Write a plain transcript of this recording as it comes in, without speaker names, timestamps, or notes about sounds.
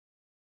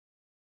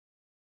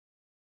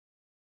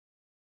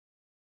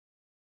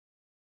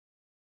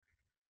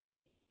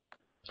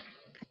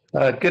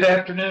Good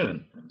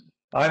afternoon.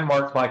 I'm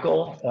Mark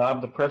Michael.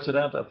 I'm the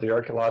president of the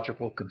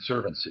Archaeological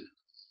Conservancy.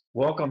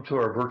 Welcome to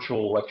our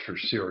virtual lecture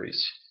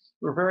series.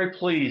 We're very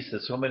pleased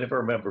that so many of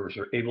our members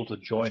are able to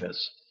join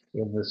us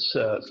in this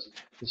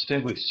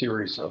distinguished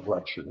series of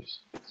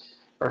lectures.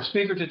 Our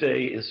speaker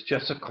today is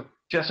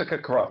Jessica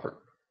Crawford,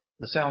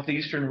 the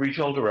Southeastern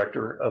Regional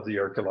Director of the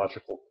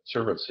Archaeological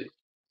Conservancy.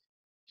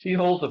 She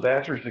holds a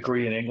bachelor's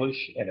degree in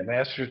English and a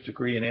master's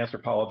degree in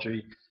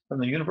anthropology from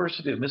the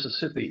University of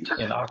Mississippi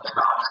in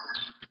Oxford.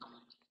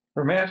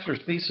 Her master's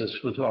thesis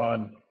was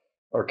on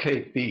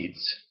archaic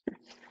beads.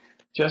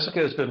 Jessica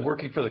has been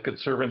working for the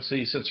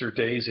Conservancy since her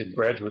days in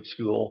graduate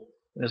school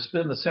and has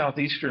been the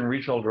Southeastern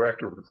Regional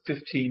Director for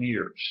 15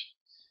 years,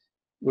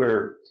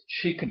 where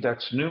she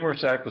conducts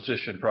numerous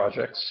acquisition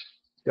projects,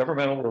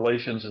 governmental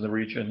relations in the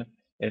region,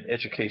 and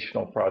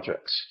educational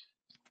projects.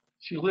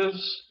 She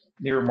lives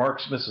near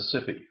Marks,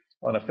 Mississippi,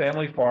 on a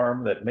family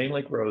farm that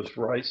mainly grows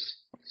rice,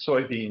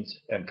 soybeans,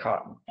 and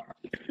cotton.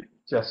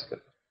 Jessica.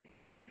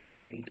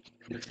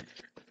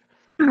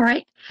 All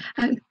right.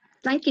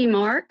 Thank you,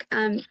 Mark.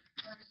 I'm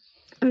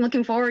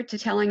looking forward to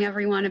telling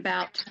everyone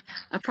about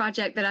a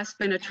project that I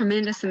spent a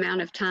tremendous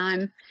amount of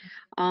time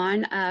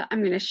on. I'm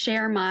going to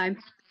share my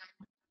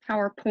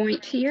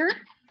PowerPoint here.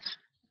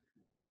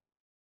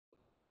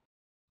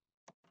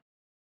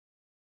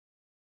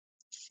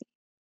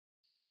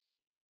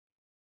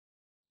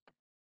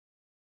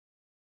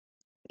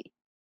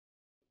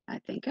 I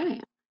think I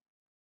am.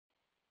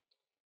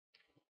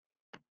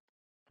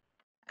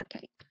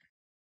 Okay.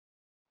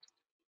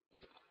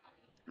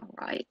 All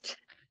right.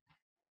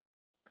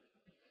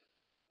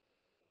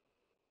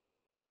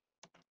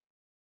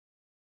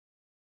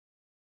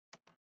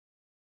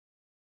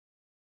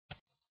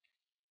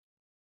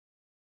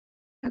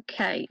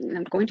 Okay, and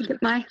I'm going to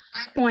get my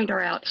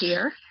pointer out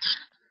here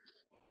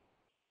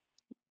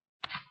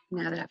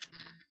now that I've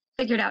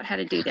figured out how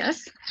to do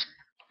this.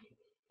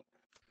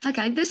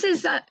 Okay, this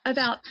is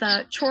about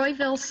the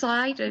Troyville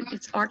site.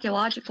 It's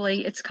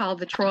archaeologically, it's called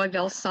the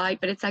Troyville site,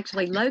 but it's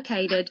actually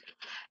located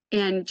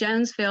in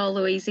Jonesville,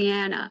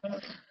 Louisiana.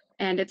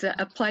 And it's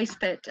a place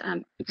that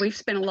we've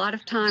spent a lot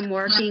of time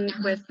working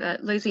with the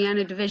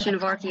Louisiana Division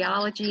of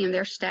Archaeology and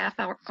their staff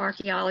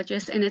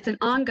archaeologists. And it's an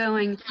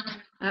ongoing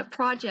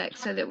project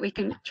so that we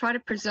can try to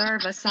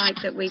preserve a site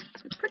that we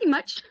pretty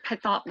much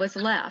had thought was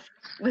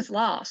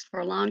lost for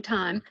a long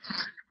time.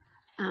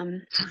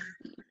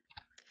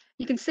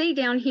 You can see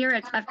down here,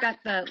 I've got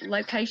the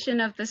location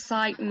of the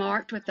site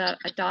marked with a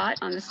dot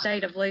on the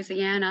state of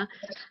Louisiana.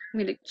 I'm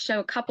going to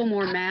show a couple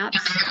more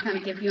maps to kind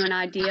of give you an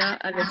idea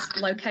of its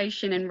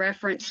location in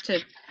reference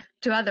to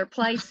other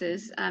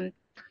places.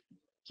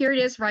 Here it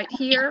is right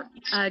here,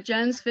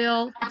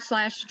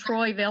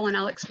 Jonesville/Troyville, and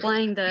I'll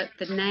explain the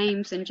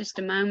names in just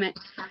a moment.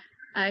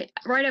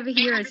 Right over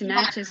here is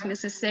Natchez,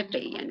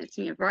 Mississippi, and it's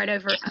right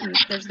over,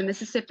 there's the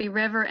Mississippi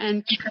River,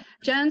 and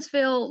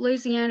Jonesville,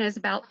 Louisiana is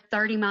about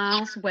 30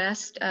 miles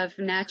west of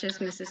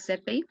Natchez,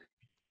 Mississippi.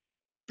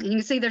 And you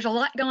can see there's a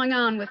lot going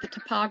on with the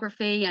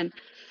topography and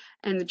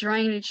the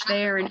drainage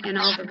there and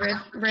all the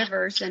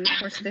rivers, and of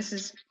course this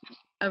is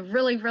a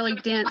really, really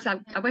dense, I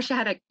wish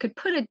I could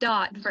put a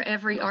dot for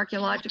every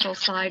archaeological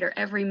site or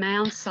every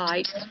mound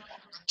site.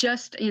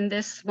 Just in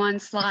this one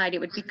slide, it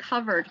would be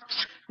covered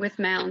with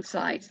mound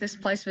sites. This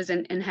place was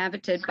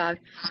inhabited by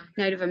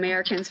Native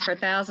Americans for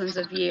thousands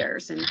of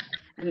years,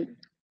 and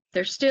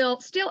there's still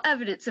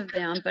evidence of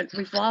them, but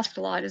we've lost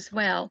a lot as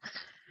well.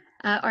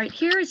 All right,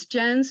 here is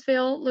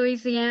Jonesville,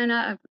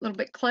 Louisiana, a little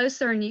bit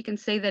closer, and you can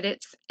see that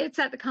it's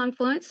at the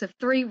confluence of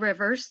three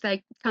rivers.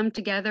 They come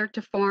together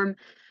to form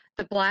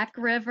the Black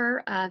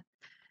River.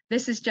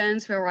 This is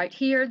Jonesville right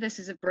here. This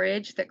is a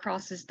bridge that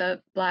crosses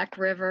the Black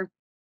River.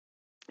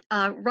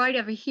 Right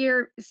over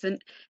here, it's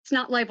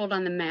not labeled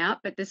on the map,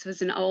 but this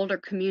was an older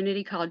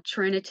community called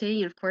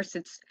Trinity, and of course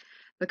it's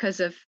because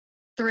of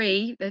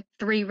the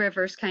three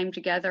rivers came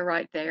together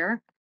right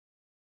there.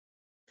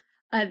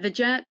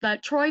 The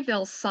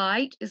Troyville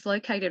site is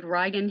located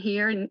right in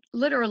here, and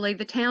literally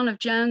the town of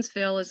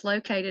Jonesville is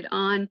located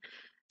on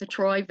the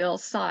Troyville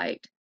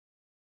site.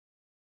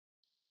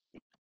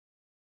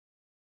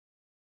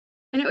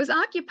 And it was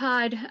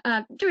occupied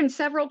during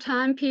several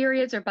time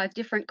periods or by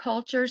different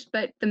cultures,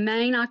 but the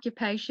main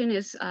occupation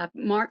is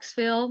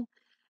Marksville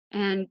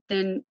and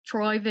then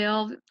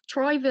Troyville.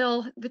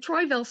 The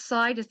Troyville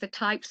site is the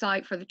type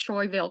site for the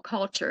Troyville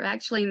culture.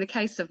 Actually, in the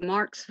case of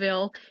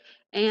Marksville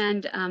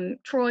and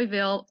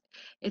Troyville,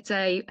 it's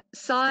a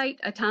site,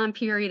 a time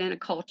period, and a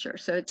culture.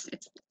 So it's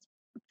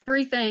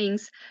three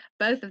things.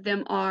 Both of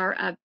them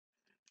are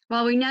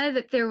while we know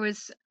that there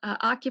was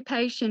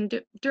occupation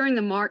during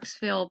the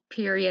Marksville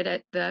period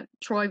at the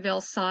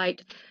Troyville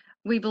site,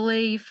 we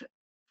believe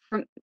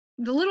from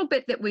the little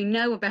bit that we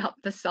know about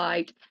the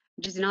site,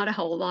 which is not a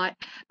whole lot,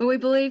 but we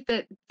believe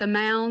that the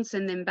mounds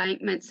and the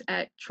embankments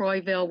at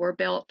Troyville were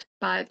built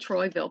by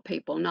Troyville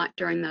people, not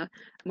during the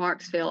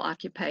Marksville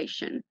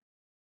occupation.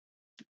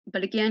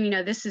 But again,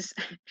 this is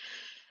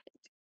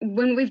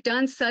when we've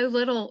done so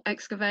little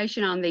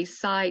excavation on these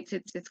sites,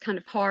 it's kind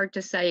of hard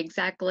to say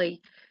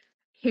exactly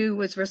who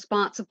was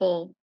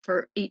responsible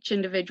for each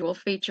individual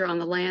feature on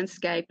the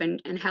landscape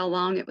and how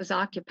long it was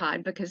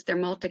occupied, because they're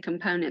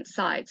multi-component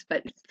sites.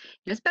 But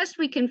as best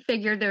we can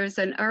figure, there was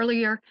an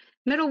earlier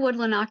middle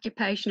woodland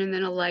occupation and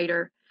then a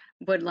later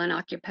woodland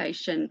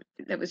occupation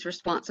that was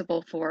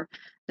responsible for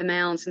the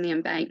mounds and the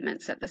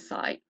embankments at the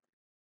site.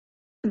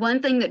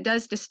 One thing that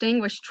does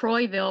distinguish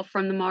Troyville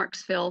from the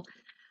Marksville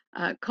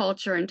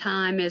culture and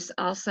time is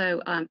also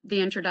the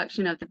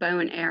introduction of the bow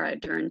and arrow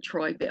during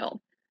Troyville.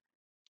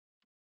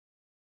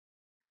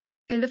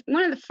 And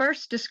one of the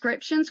first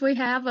descriptions we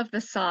have of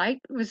the site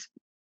was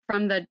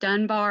from the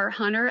Dunbar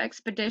Hunter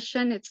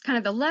expedition. It's kind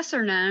of the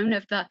lesser known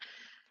of the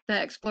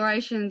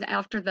exploration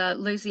after the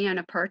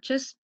Louisiana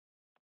Purchase.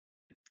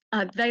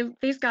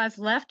 These guys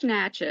left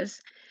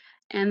Natchez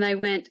and they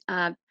went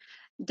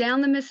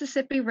down the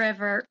Mississippi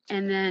River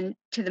and then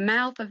to the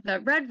mouth of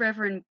the Red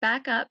River and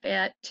back up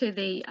it to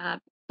the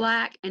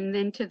Black and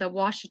then to the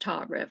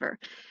Ouachita River.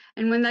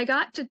 And when they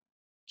got to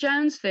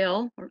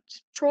Jonesville or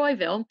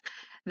Troyville,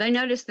 they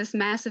noticed this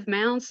massive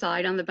mound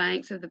site on the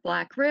banks of the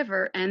Black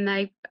River, and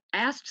they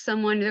asked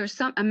someone. There was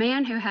a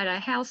man who had a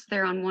house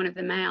there on one of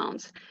the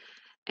mounds,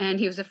 and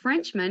he was a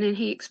Frenchman, and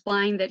he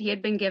explained that he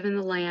had been given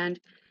the land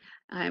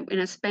in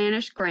a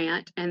Spanish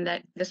grant, and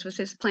that this was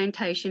his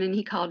plantation, and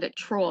he called it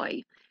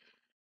Troy.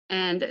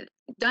 And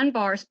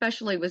Dunbar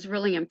especially was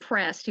really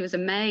impressed. He was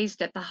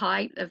amazed at the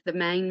height of the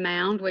main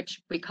mound, which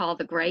we call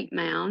the Great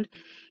Mound.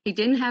 He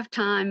didn't have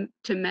time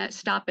to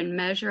stop and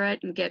measure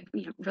it and get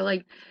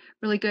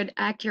really good,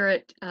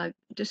 accurate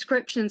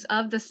descriptions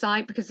of the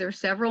site, because there were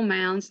several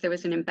mounds. There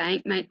was an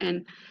embankment,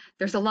 and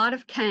there's a lot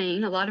of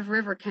cane, a lot of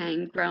river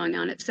cane growing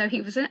on it. So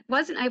he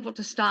wasn't able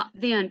to stop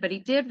then, but he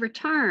did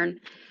return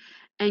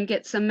and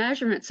get some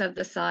measurements of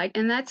the site,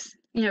 and that's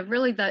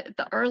really the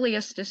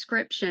earliest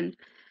description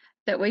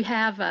that we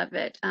have of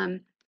it.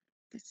 Let's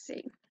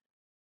see.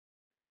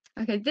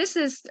 Okay,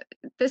 this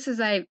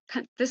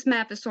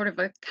map is sort of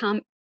a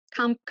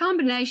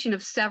combination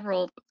of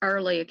several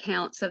early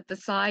accounts of the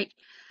site.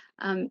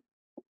 There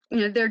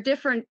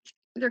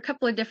are a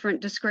couple of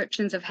different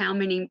descriptions of how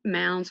many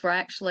mounds were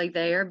actually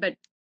there, but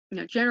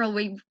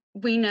generally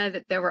we know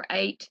that there were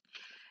eight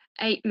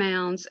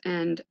mounds,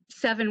 and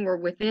 7 were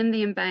within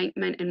the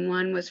embankment and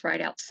 1 was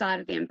right outside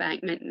of the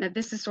embankment. Now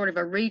this is sort of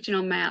a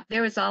regional map.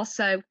 There was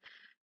also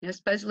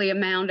supposedly a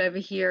mound over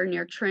here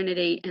near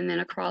Trinity and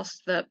then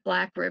across the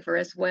Black River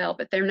as well,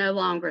 but they're no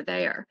longer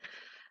there.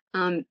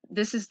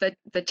 This is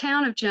the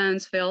town of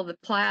Jonesville. The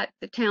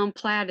town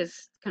plat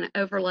is kind of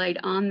overlaid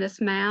on this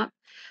map.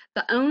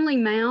 The only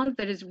mound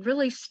that is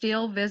really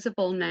still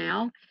visible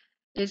now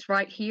is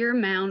right here,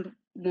 Mound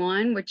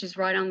 1, which is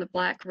right on the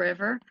Black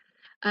River.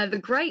 The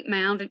Great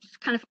Mound, it's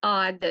kind of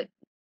odd that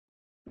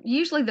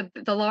usually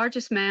the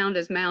largest mound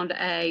is Mound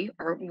A,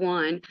 or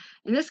 1.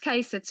 In this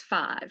case, it's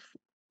 5.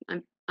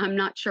 I'm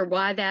not sure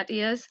why that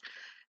is,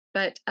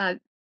 but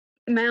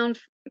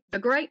the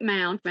Great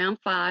Mound, Mound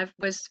 5,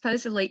 was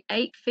supposedly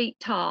 8 feet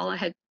tall. It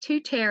had 2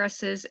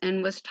 terraces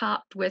and was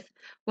topped with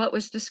what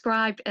was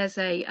described as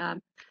a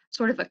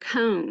sort of a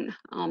cone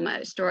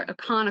almost, or a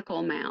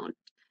conical mound.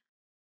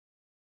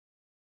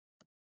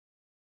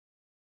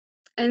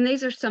 And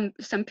these are some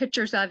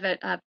pictures of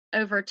it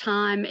over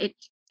time.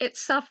 It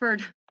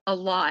suffered a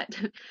lot.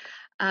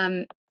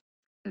 During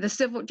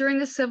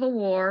the Civil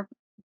War,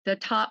 the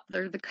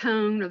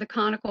cone or the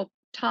conical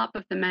top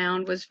of the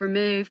mound was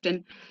removed,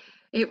 and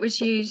it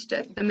was used.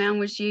 The mound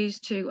was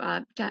used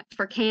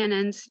for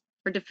cannons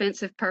for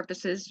defensive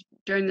purposes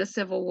during the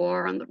Civil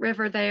War on the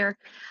river there.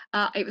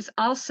 It was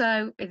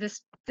also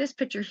this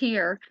picture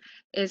here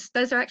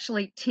those are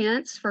actually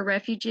tents for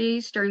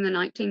refugees during the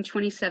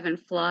 1927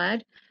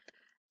 flood.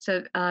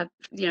 So,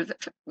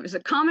 it was a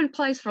common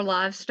place for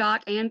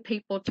livestock and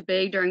people to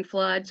be during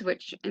floods,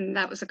 and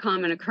that was a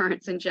common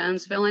occurrence in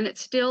Jonesville, and it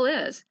still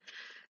is.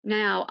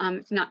 Now,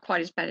 it's not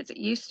quite as bad as it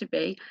used to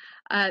be.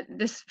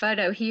 This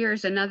photo here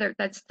is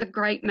that's the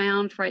Great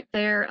Mound right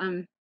there.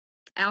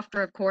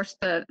 After, of course,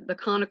 the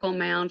conical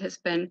mound has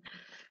been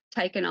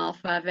taken off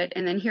of it.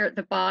 And then here at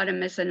the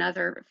bottom is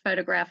another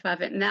photograph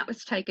of it, and that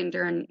was taken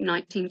during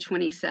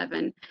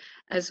 1927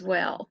 as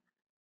well.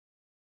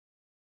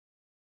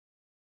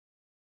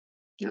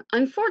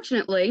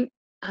 Unfortunately,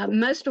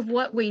 most of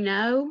what we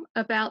know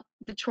about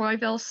the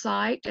Troyville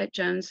site at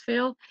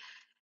Jonesville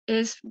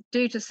is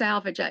due to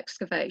salvage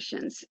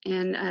excavations.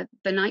 In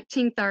the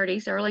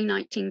 1930s, early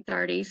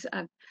 1930s,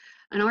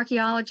 an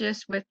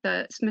archaeologist with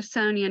the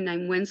Smithsonian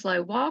named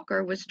Winslow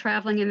Walker was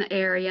traveling in the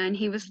area, and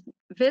he was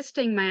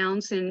visiting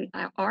mounds in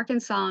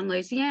Arkansas and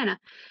Louisiana,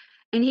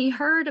 and he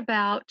heard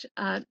about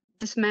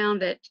this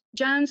mound at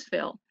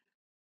Jonesville.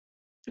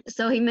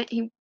 So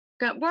he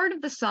got word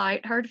of the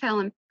site, heard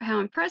how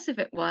impressive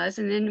it was,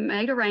 and then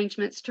made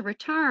arrangements to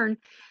return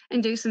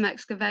and do some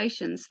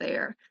excavations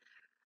there.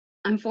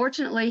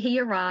 Unfortunately, he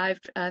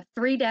arrived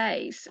 3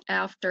 days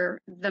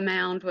after the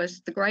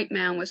Great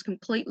Mound was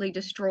completely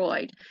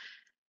destroyed.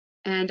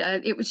 And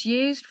it was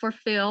used for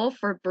fill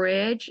for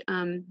bridge.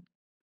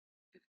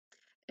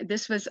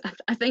 This was,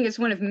 I think it's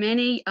one of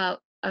many of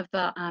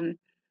the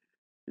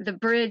The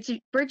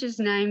bridge is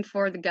named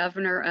for the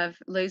governor of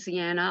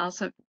Louisiana,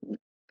 also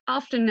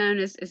often known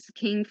as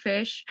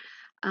Kingfish,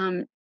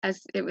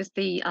 as it was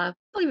I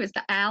believe it was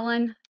the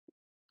Allen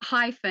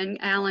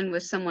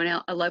was someone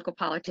else, a local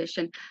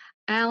politician,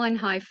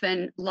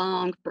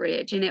 Allen-Long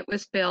Bridge, and it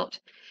was built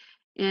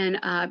in,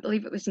 I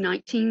believe it was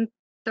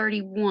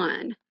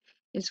 1931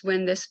 is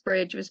when this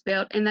bridge was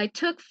built, and they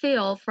took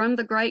fill from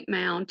the Great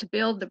Mound to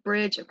build the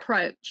bridge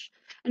approach,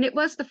 and it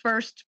was the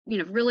first,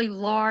 really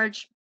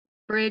large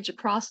bridge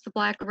across the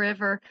Black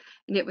River,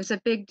 and it was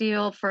a big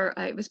deal for,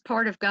 it was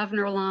part of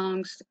Governor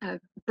Long's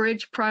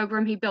bridge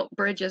program. He built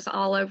bridges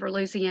all over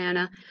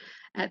Louisiana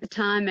at the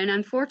time, and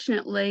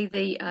unfortunately,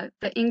 the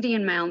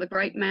Indian Mound, the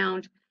Great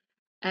Mound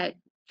at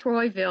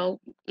Troyville,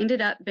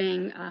 ended up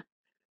being a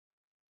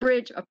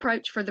bridge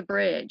approach for the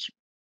bridge.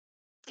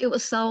 It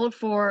was sold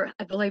for,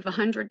 I believe,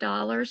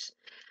 $100.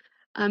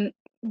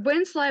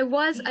 Winslow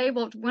was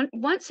able to,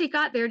 once he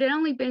got there, it had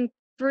only been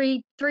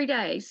three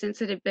days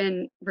since it had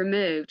been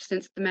removed,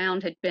 since the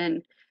mound had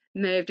been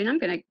moved. And I'm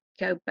going to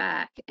go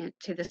back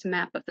to this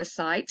map of the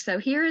site. So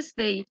here's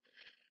the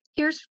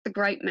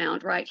Great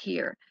Mound right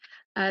here.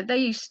 They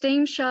used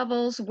steam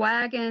shovels,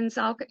 wagons,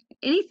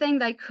 anything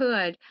they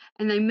could,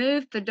 and they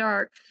moved the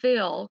dirt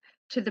fill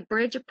to the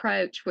bridge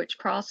approach, which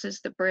crosses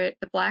the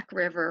Black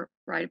River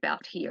right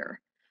about here.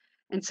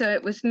 And so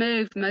it was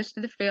moved, most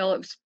of the fill, it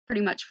was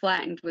pretty much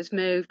flattened, was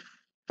moved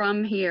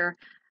from here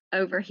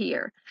over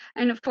here.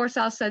 And of course,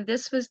 also,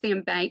 this was the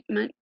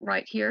embankment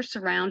right here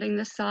surrounding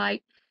the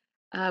site.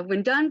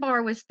 When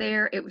Dunbar was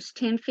there, it was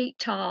 10 feet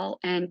tall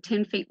and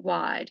 10 feet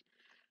wide.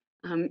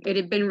 It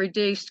had been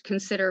reduced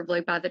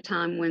considerably by the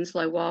time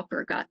Winslow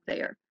Walker got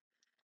there.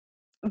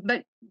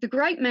 But the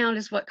Great Mound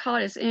is what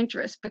caught his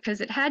interest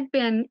because it had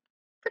been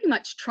pretty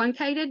much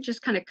truncated,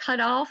 just kind of cut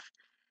off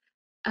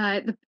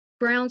the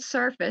ground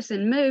surface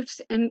and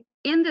moved. And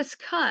in this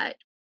cut,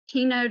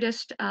 he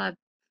noticed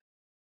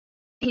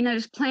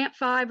plant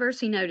fibers,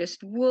 he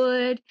noticed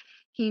wood,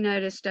 he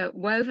noticed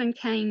woven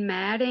cane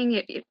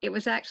matting. It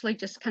was actually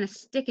just kind of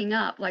sticking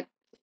up, like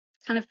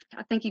kind of,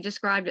 I think he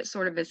described it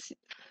sort of as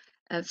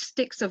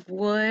sticks of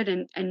wood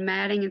and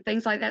matting and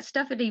things like that,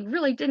 stuff that he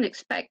really didn't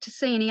expect to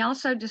see. And he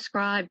also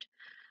described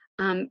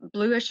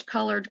bluish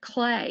colored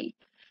clay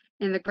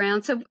in the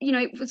ground. So,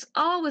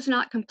 it was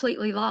not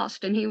completely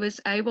lost. And he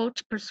was able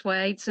to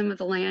persuade some of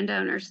the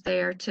landowners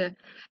there to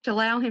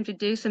allow him to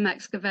do some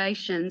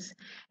excavations.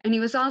 And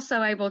he was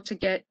also able to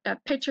get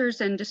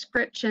pictures and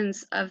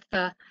descriptions of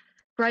the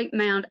Great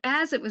Mound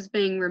as it was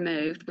being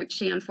removed, which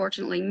he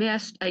unfortunately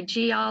missed. A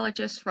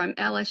geologist from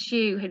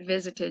LSU had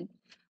visited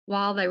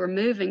while they were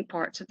moving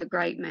parts of the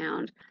Great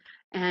Mound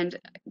and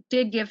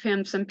did give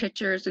him some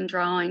pictures and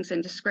drawings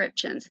and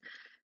descriptions.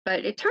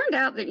 But it turned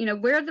out that,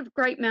 where the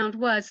Great Mound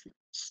was,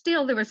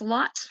 still there was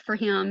lots for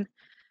him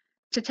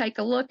to take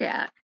a look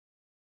at.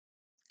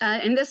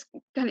 And this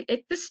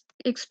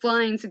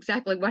explains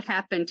exactly what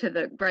happened to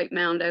the Great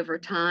Mound over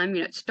time.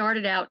 It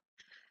started out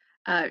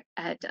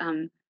at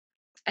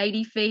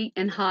 80 feet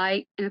in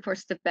height, and of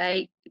course the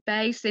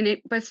base,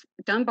 and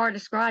Dunbar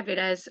described it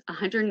as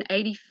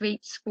 180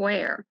 feet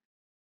square.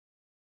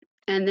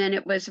 And then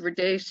it was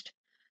reduced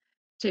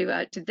to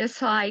this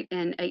height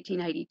in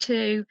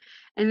 1882,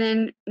 and then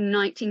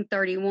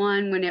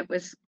 1931 when it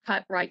was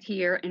cut right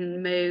here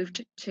and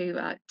moved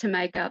to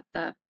make up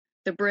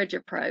the bridge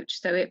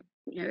approach. So it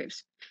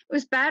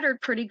was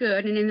battered pretty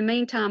good. And in the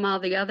meantime, all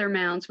the other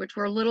mounds, which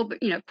were a little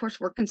bit, of course,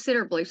 were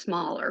considerably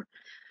smaller,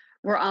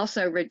 were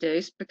also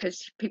reduced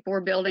because people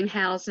were building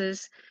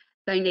houses.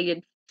 They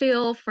needed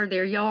fill for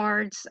their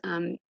yards.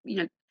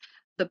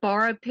 The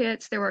borrow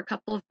pits, there were a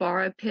couple of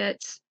borrow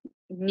pits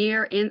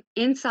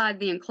inside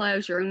the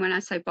enclosure. And when I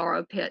say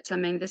borrow pits, I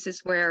mean this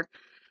is where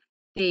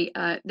the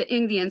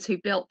Indians who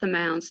built the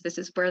mounds, this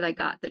is where they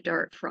got the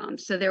dirt from.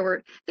 So there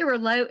were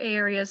low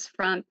areas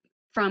from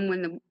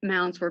when the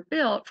mounds were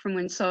built, from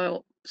when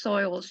soil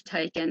was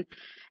taken,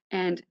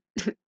 and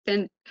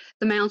then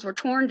the mounds were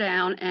torn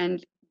down,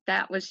 and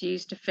that was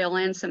used to fill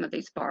in some of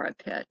these borrow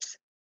pits.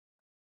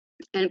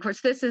 And of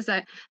course, this is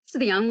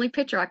the only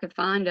picture I could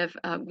find of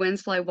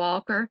Winslow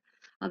Walker.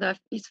 Although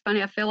it's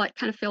funny, I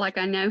kind of feel like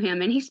I know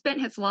him. And he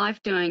spent his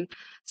life doing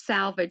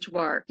salvage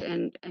work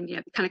and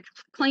kind of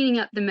cleaning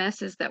up the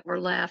messes that were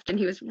left. And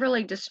he was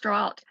really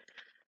distraught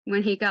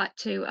when he got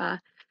to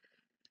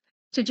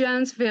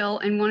Jonesville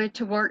and wanted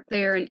to work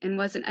there and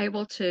wasn't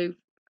able to.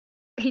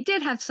 He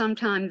did have some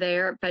time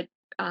there, but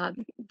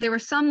there were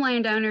some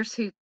landowners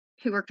who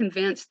were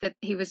convinced that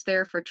he was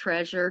there for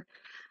treasure.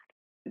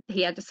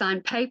 He had to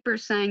sign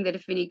papers saying that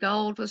if any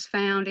gold was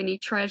found, any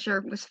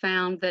treasure was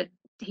found, that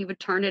he would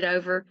turn it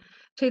over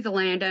to the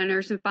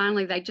landowners. And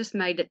finally, they just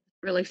made it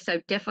really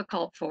so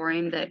difficult for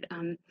him that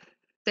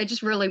they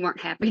just really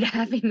weren't happy to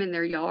have him in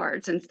their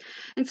yards. And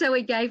so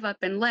he gave up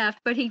and left.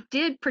 But he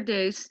did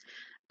produce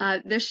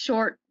this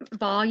short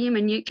volume,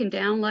 and you can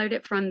download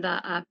it from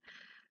the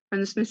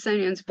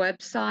Smithsonian's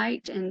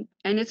website. And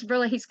it's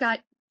really, he's got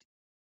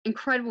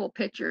incredible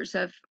pictures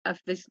of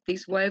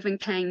these woven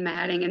cane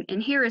matting,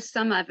 and here is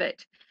some of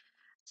it,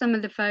 some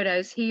of the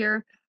photos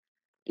here.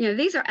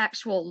 these are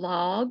actual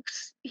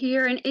logs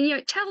here, and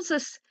it tells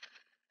us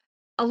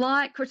a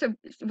lot. Of course, it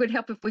would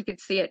help if we could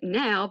see it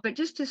now, but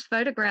just his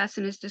photographs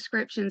and his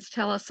descriptions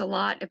tell us a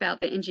lot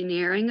about the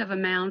engineering of a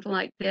mound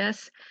like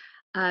this.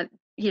 Uh,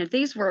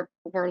 these were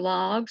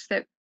logs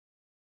that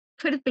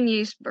could have been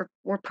used, or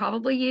were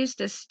probably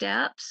used as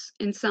steps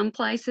in some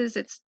places.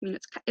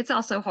 It's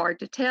also hard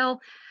to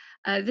tell.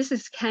 This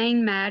is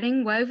cane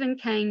matting, woven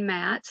cane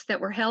mats that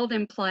were held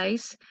in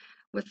place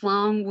with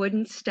long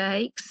wooden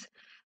stakes.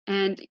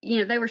 And,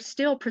 they were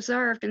still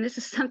preserved. And this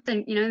is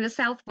something, in the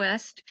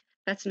Southwest,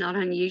 that's not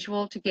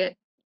unusual to get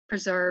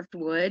preserved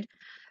wood,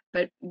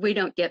 but we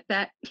don't get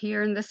that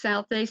here in the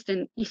Southeast.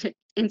 And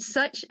in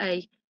such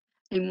a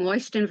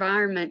moist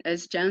environment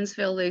as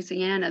Jonesville,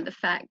 Louisiana, the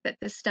fact that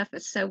this stuff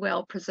is so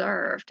well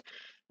preserved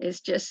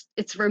is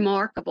it's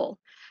remarkable.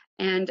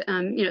 And,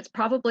 it's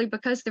probably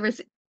because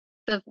the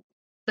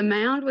the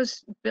mound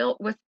was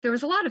built there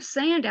was a lot of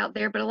sand out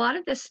there, but a lot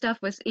of this stuff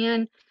was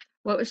in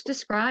what was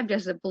described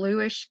as a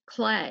bluish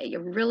clay, a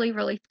really,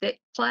 really thick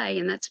clay,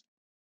 and that's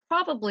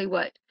probably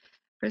what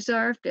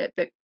preserved it.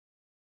 But,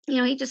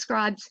 he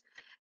describes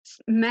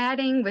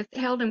matting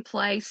held in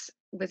place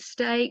with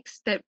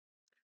stakes that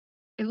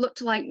it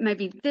looked like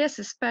maybe this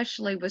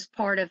especially was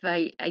part of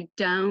a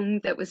dome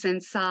that was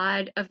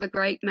inside of the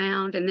Great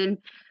Mound, and then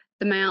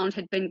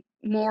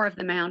more of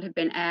the mound had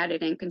been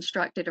added and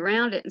constructed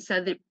around it. And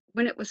so that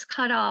when it was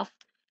cut off,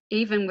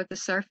 even with the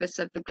surface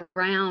of the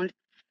ground,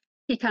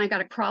 he kind of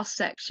got a cross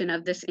section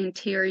of this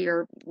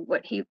interior,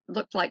 what he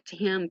looked like to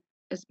him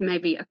as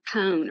maybe a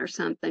cone or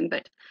something.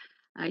 But,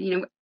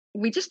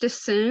 we just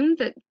assumed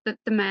that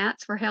the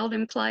mats were held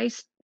in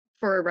place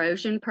for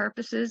erosion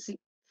purposes.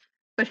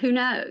 But who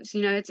knows?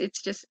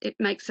 It's just, it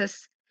makes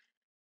us,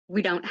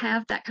 we don't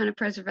have that kind of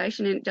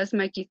preservation, and it does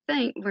make you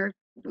think.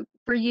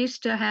 We're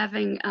used to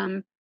having,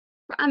 I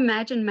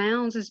imagine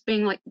mounds as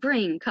being like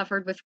green,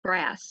 covered with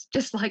grass,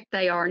 just like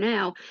they are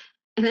now,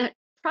 and that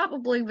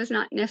probably was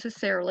not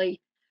necessarily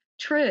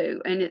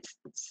true, and it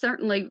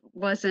certainly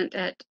wasn't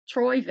at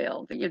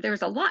Troyville. There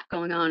was a lot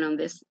going on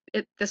this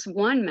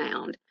one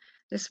mound,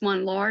 this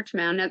one large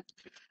mound. Now,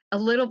 a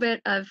little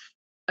bit of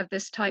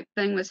this type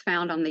thing was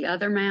found on the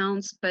other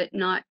mounds, but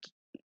not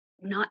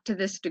to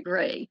this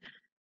degree.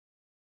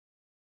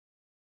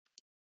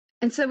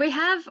 And so we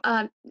have,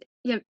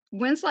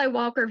 Winslow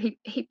Walker.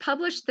 He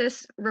published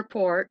this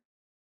report,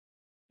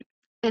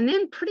 and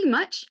then pretty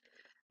much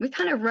we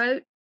kind of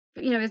wrote,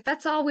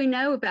 that's all we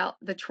know about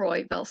the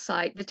Troyville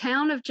site. The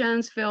town of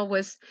Jonesville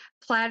was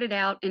platted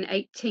out in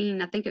I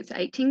think it's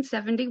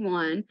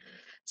 1871.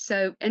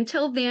 So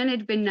until then, it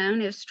had been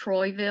known as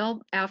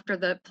Troyville after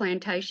the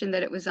plantation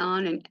that it was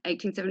on in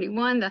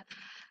 1871.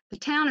 The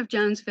town of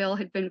Jonesville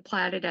had been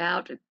platted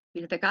out.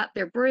 They got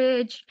their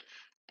bridge.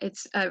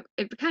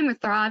 It became a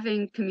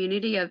thriving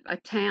community of a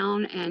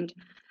town, and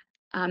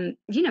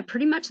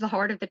pretty much the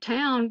heart of the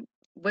town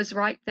was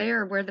right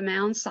there where the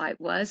mound site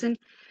was. And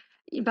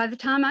by the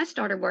time I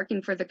started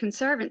working for the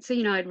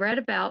Conservancy, I'd read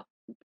about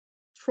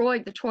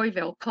the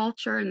Troyville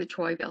culture and the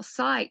Troyville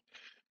site,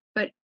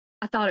 but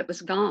I thought it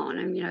was gone.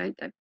 And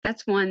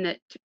that's one that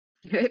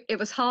it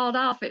was hauled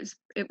off.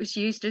 It was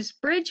used as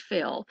bridge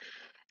fill,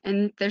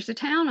 and there's a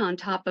town on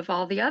top of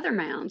all the other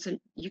mounds, and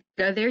you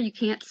go there, you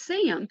can't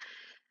see them.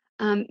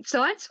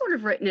 So I'd sort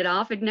of written it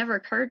off. It never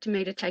occurred to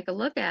me to take a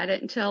look at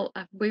it until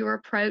we were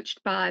approached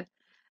by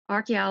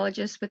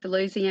archaeologists with the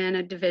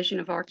Louisiana Division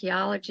of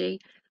Archaeology,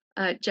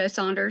 Joe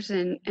Saunders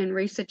and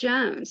Risa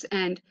Jones,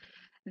 and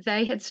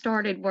they had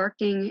started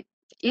working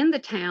in the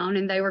town,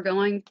 and they were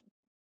going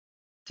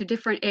to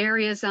different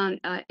areas in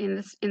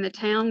the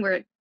town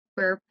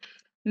where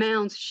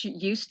mounds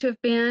used to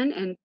have been,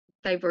 and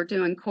they were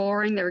doing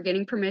coring. They were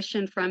getting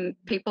permission from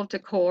people to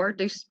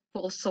do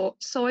full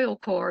soil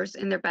cores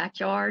in their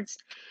backyards,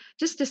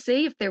 just to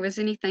see if there was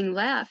anything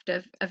left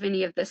of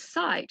any of this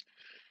site.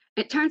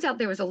 It turns out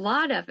there was a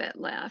lot of it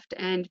left,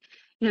 and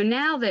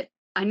now that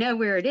I know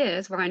where it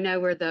is, where I know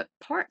where the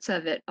parts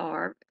of it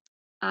are,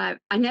 I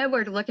know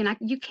where to look, and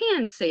you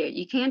can see it.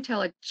 You can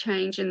tell a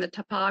change in the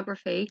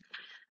topography.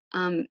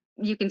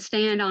 You can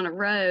stand on a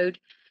road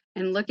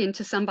and look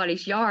into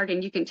somebody's yard,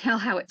 and you can tell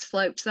how it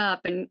slopes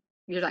up, and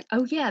you're like,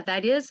 oh yeah,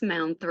 that is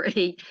Mound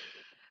 3.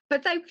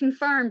 But they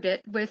confirmed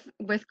it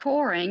with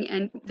coring,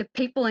 and the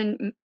people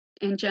in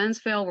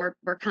Jonesville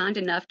were kind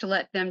enough to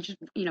let them just,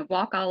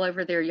 walk all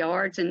over their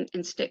yards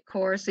and stick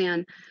cores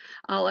in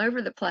all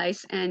over the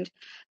place. And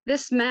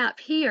this map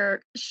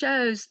here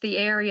shows the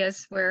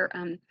areas where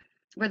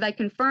they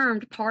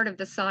confirmed part of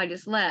the site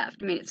is left.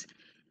 I mean,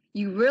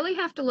 you really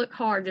have to look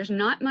hard. There's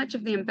not much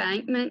of the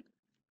embankment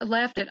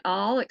left at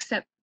all,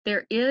 except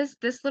there is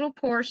this little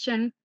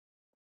portion,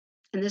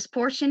 and this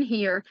portion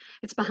here,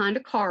 it's behind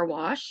a car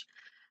wash.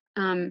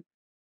 The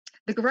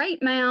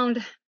Great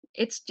Mound,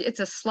 it's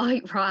a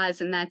slight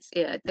rise, and that's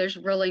it. There's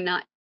really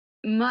not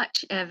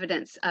much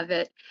evidence of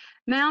it.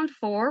 Mound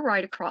 4,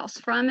 right across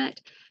from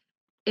it,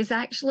 is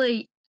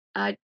actually,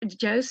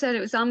 Joe said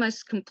it was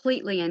almost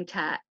completely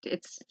intact.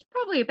 It's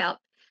probably about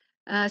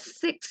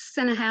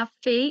 6.5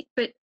 feet,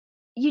 but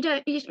you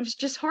don't, it was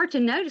just hard to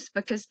notice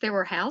because there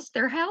are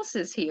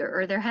houses here,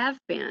 or there have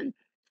been.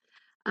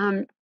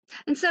 Um,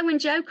 and so when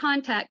Joe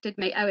contacted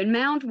me, oh, and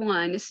Mound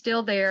 1 is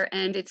still there,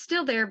 and it's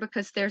still there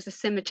because there's a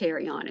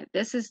cemetery on it.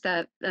 This is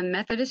the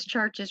Methodist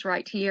church is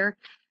right here,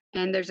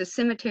 and there's a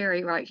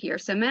cemetery right here.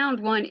 So Mound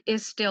 1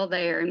 is still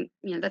there, and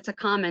that's a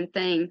common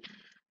thing.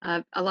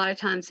 A lot of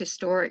times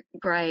historic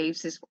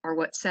graves are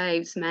what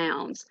saves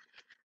mounds.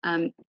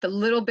 The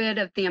little bit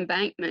of the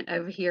embankment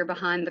over here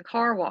behind the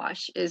car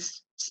wash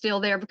is still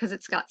there because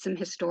it's got some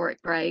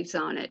historic graves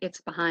on it. It's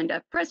behind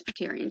a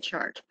Presbyterian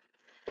church.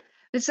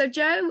 And so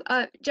Joe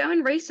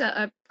and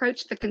Risa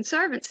approached the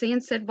Conservancy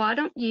and said, why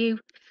don't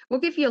we'll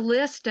give you a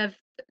list of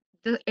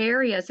the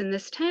areas in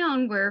this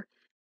town where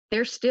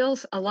there's still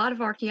a lot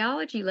of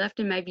archaeology left,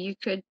 and maybe you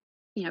could,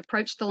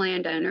 approach the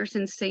landowners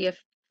and see if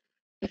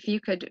you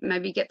could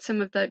maybe get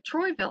some of the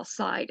Troyville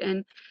site.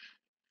 And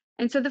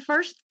so the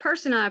first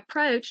person I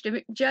approached,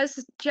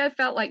 Joe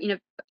felt like,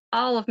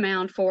 all of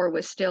Mound 4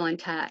 was still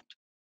intact.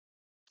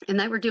 And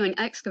they were doing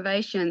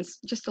excavations,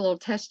 just a little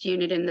test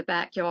unit in the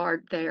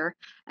backyard there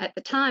at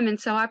the time. And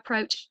so I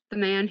approached the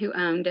man who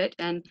owned it,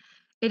 and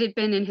it had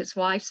been in his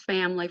wife's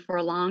family for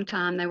a long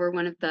time. They were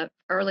one of the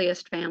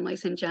earliest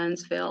families in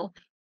Jonesville.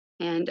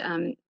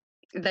 And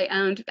they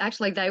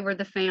were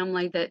the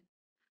family that,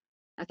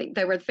 I think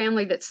they were the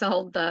family that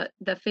sold the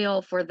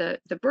fill for the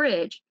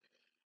bridge.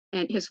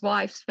 And his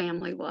wife's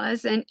family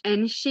was,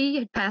 and she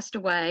had passed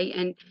away,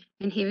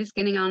 and he was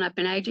getting on up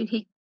in age, and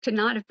he could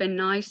not have been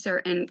nicer,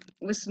 and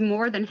was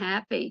more than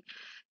happy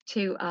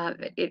to, and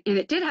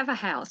it did have a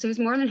house. He was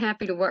more than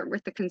happy to work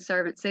with the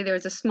Conservancy. There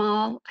was a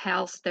small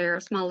house there,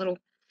 a small little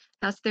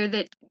house there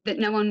that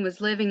no one was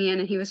living in,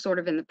 and he was sort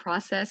of in the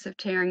process of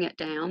tearing it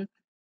down.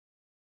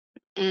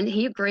 And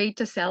he agreed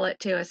to sell it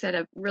to us at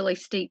a really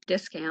steep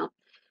discount.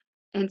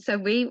 And so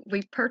we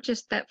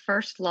purchased that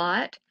first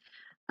lot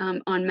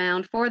on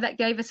Mound 4. That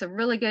gave us a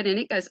really good, and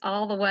it goes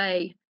all the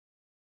way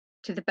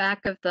to the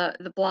back of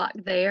the block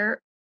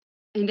there.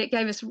 And it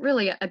gave us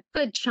really a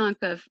good chunk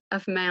of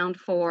Mound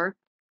 4.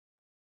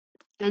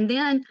 And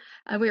then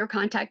we were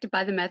contacted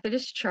by the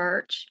Methodist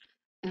Church,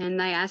 and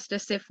they asked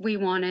us if we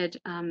wanted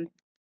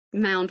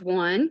Mound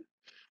 1.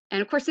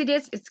 And of course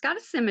it's got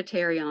a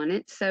cemetery on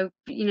it. So,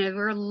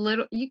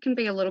 you can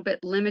be a little bit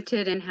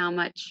limited in how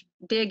much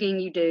digging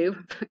you do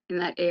in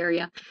that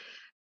area.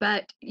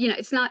 But,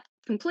 it's not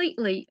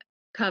completely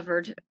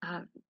covered.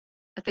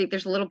 I think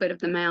there's a little bit of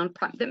the mound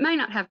that may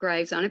not have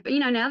graves on it, but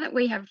now that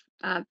we have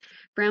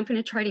ground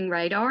penetrating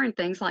radar and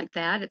things like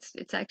that,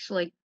 it's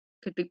actually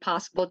could be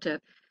possible to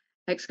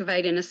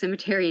excavate in a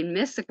cemetery and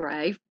miss a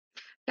grave.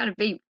 Got to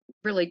be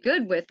really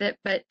good with it.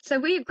 But so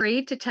we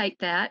agreed to take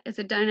that as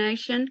a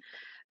donation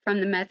from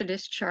the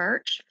Methodist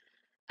Church.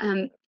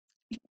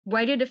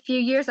 Waited a few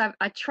years.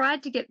 I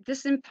tried to get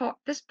this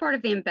part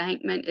of the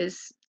embankment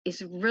is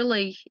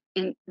really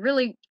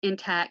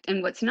intact.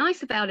 And what's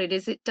nice about it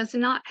is it does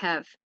not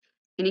have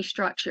any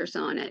structures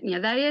on it.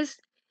 That is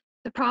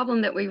the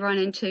problem that we run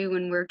into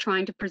when we're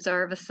trying to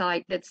preserve a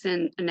site that's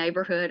in a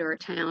neighborhood or a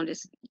town.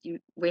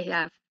 We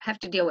have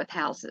to deal with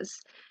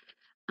houses,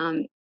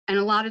 and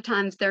a lot of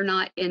times they're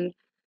kind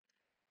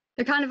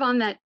of on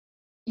that,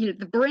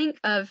 the brink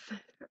of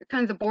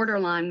kind of the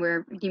borderline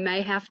where you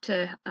may have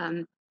to.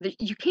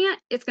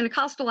 It's going to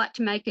cost a lot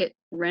to make it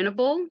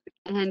rentable,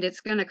 and it's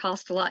going to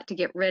cost a lot to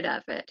get rid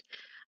of it.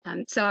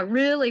 So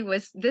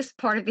this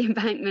part of the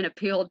embankment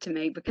appealed to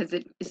me because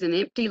it is an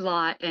empty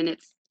lot, and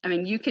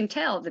you can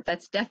tell that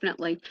that's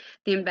definitely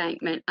the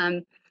embankment.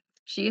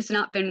 She has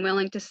not been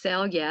willing to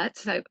sell yet.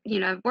 So,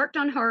 I've worked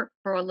on her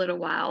for a little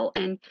while,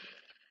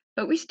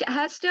 but we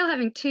still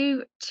having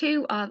two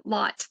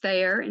lots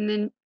there. And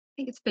then I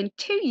think it's been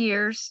 2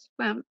 years,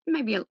 well,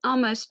 maybe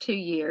almost 2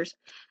 years.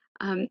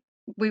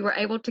 We were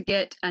able to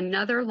get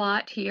another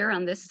lot here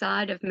on this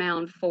side of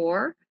Mound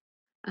 4.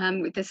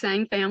 With the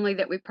same family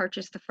that we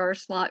purchased the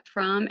first lot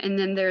from, and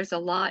then there's a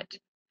lot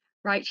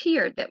right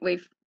here that we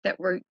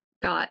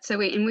got. So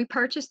we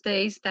purchased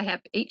these.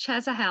 Each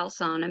has a house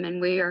on them,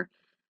 and we are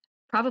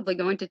probably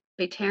going to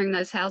be tearing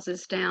those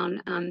houses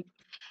down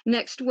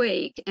next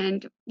week.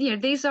 And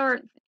these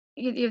are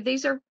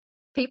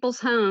people's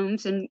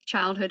homes and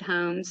childhood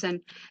homes,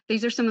 and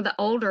these are some of the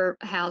older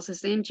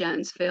houses in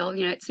Jonesville.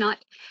 It's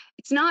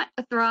not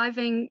a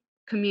thriving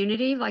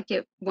community like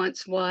it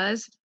once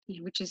was,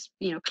 which is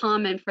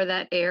common for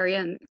that area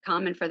and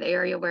common for the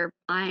area where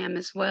I am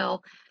as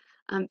well.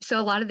 So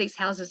a lot of these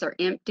houses are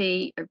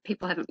empty, or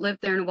people haven't lived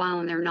there in a while,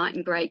 and they're not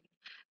in great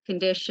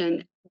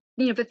condition.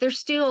 But they're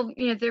still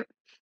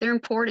they're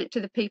important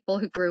to the people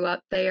who grew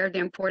up there.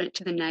 They're important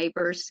to the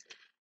neighbors,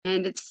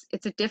 and it's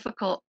a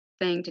difficult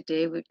thing to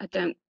do. I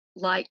don't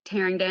like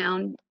tearing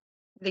down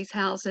these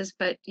houses,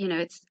 but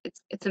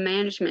it's a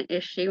management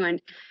issue,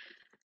 and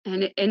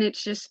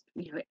it's just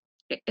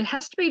it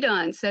has to be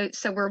done. So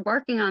we're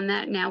working on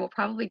that now. We'll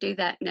probably do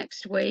that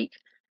next week.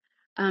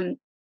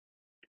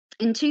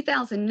 In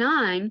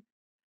 2009,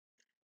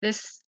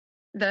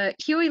 the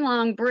Huey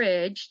Long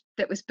Bridge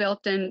that was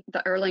built in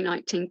the early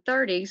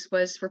 1930s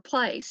was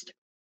replaced.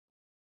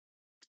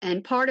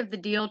 And part of the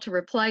deal to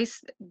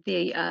replace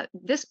the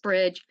this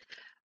bridge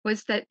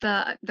was that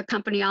the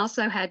company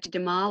also had to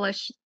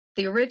demolish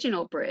the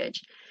original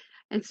bridge.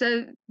 And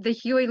so the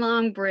Huey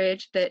Long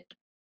Bridge that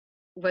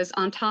was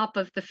on top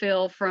of the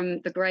fill from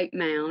the Great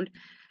Mound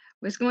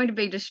was going to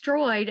be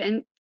destroyed.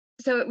 And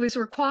so it was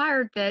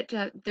required that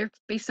there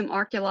be some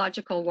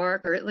archaeological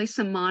work, or at least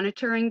some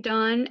monitoring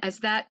done, as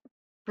that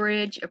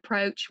bridge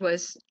approach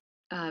was,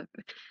 I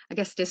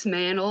guess,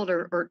 dismantled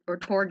or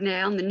torn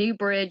down. The new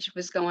bridge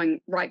was going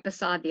right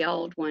beside the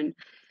old one.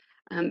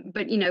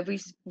 But you know,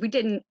 they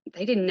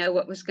didn't know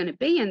what was going to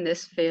be in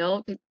this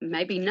field,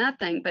 maybe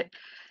nothing. But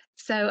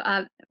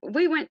so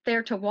we went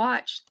there to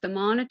watch the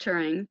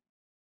monitoring.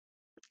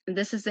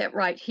 This is it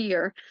right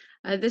here.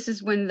 This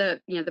is when the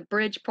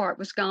bridge part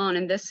was gone,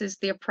 and this is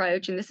the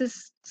approach, and this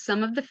is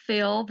some of the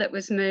fill that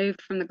was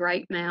moved from the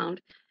Great Mound.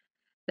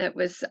 That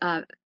was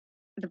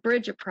the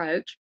bridge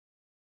approach.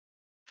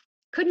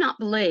 Could not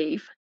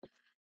believe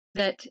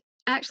that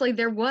actually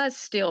there was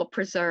still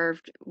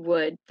preserved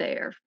wood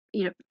there.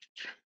 You know,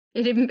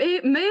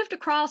 it moved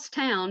across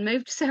town,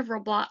 moved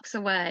several blocks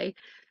away,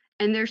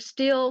 and there's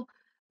still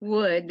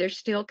wood. There's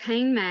still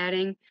cane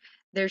matting.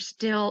 There's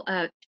still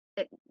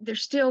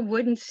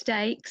wooden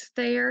stakes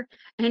there,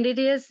 and it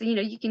is, you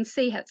know, you can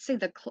see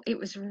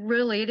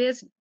it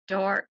is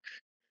dark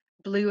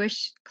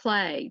bluish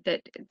clay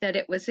that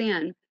it was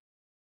in.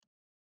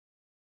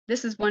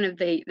 This is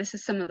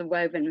some of the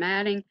woven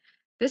matting.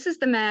 This is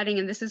the matting,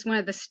 and this is one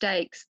of the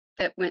stakes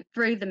that went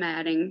through the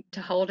matting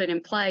to hold it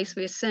in place,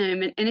 we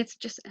assume. And it's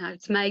just,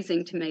 it's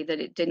amazing to me that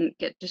it didn't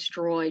get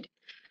destroyed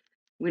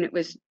when it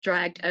was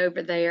dragged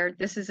over there.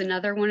 This is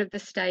another one of the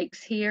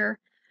stakes here.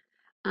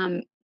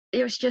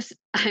 It was just,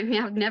 I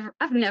mean,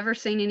 I've never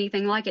seen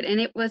anything like it,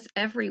 and it was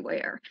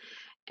everywhere.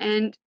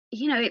 And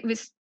you know, it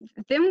was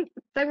them.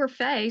 They were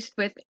faced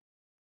with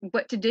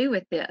what to do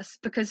with this,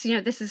 because you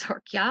know, this is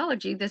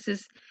archaeology. This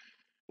is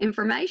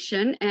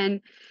information. And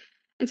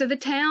so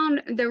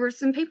there were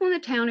some people in the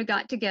town who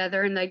got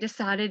together, and they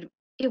decided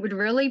it would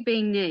really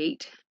be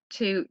neat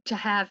to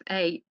have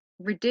a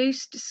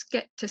reduced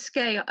to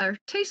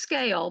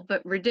scale,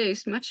 but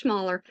reduced, much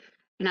smaller,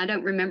 and I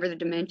don't remember the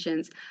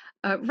dimensions,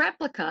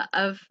 replica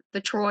of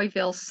the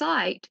Troyville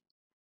site,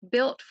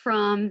 built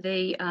from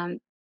the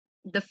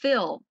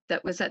fill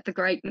that was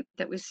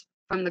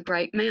from the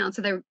Great Mound.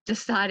 So they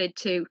decided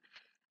to,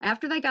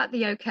 after they got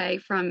the okay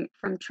from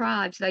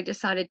tribes, they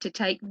decided to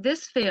take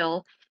this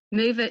fill,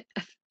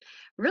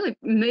 really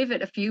move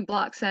it a few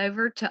blocks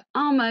over to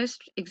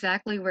almost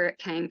exactly where it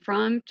came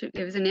from.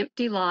 It was an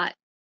empty lot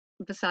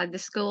beside the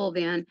school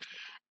then,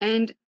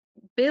 and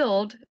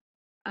build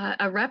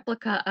a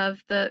replica of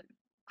the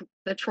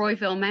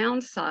Troyville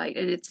Mound site.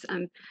 And it's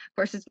of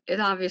course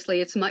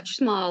it's much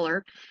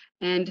smaller,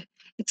 and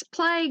it's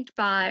plagued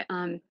by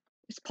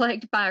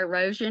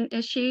erosion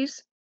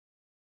issues.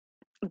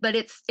 But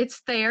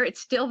it's there.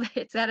 It's still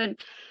it's at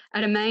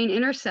a main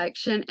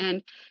intersection,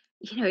 and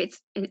you know,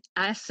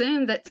 I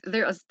assume that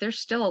there's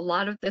still a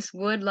lot of this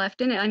wood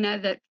left in it. I know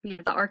that, you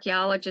know, the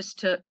archaeologists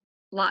took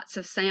lots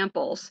of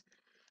samples,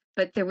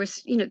 but there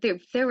was, you know,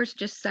 there was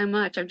just so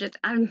much.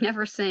 I've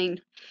never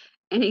seen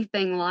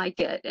anything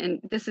like it. And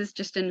this is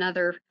just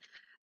another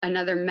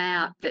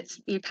map that's,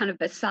 you know, kind of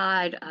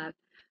beside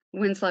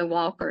Winslow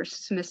Walker's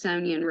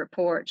Smithsonian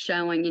report,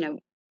 showing, you know,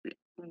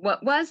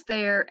 what was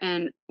there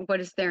and what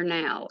is there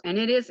now. And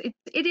it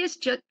is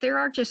just, there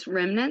are just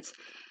remnants,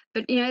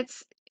 but you know,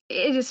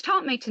 it has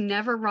taught me to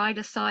never write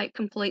a site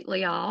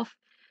completely off.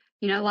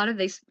 You know, a lot of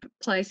these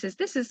places,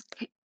 this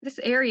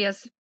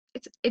area's,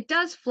 it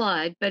does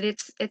flood, but it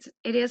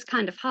is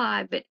kind of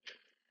high. But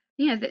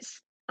you know,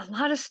 that's a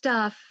lot of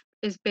stuff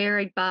is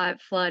buried by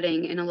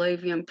flooding and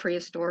alluvium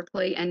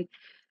prehistorically. And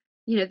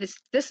you know,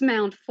 this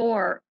mound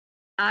 4,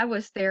 I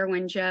was there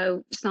when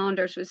Joe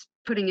Saunders was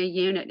putting a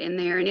unit in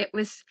there, and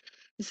it's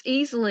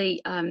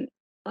easily like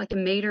 1.5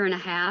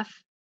 meters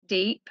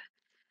deep.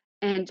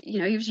 And you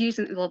know, he was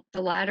using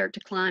the ladder to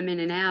climb in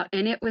and out,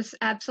 and it was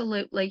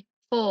absolutely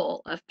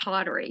full of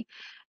pottery.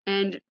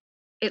 And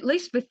at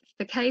least with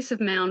the case of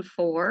Mound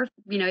 4,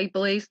 you know, he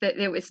believes that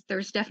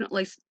there's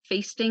definitely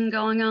feasting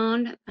going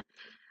on.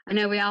 I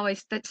know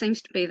that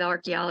seems to be the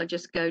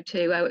archaeologists'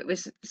 go-to. Oh, it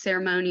was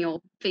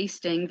ceremonial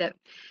feasting that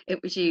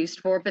it was used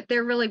for, but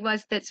there really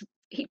was.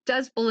 He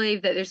does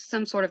believe that there's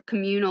some sort of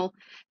communal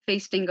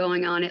feasting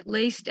going on, at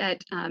least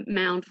at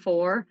Mound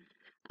 4.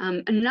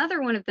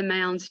 Another one of the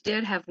mounds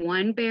did have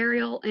one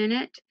burial in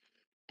it,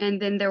 and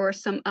then there were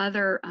some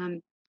other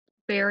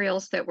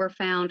burials that were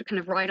found kind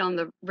of right on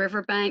the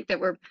riverbank that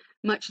were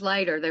much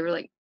later. They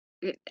were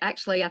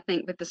actually, I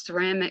think with the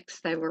ceramics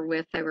they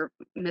were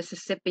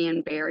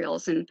Mississippian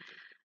burials. And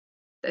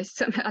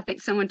I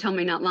think someone told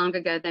me not long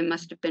ago they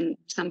must have been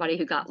somebody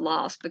who got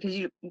lost, because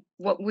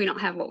we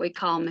don't have what we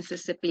call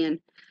Mississippian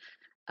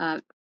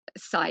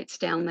sites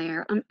down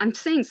there. I'm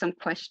seeing some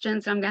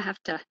questions. I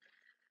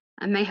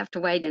may have to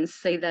wait and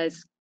see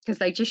those, because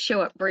they just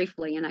show up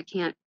briefly and I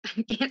can't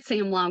see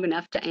them long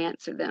enough to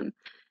answer them.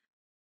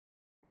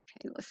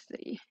 Okay, let's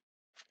see.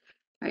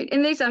 Right,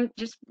 and these I'm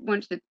just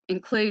wanted to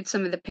include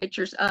some of the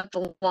pictures of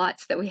the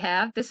lots that we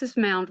have. This is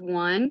Mound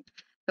 1,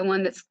 the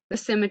one that's the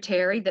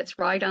cemetery that's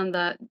right on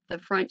the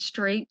front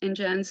street in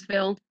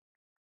Jonesville.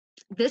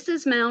 This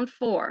is Mound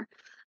 4,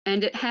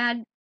 and it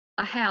had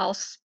a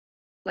house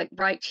like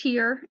right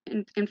here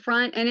in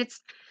front, and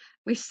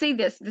we see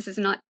this is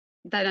not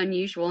that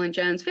unusual in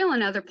Jonesville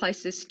and other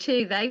places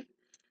too. They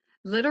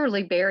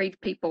literally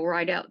buried people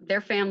right out,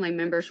 their family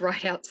members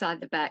right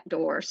outside the back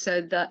door.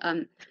 So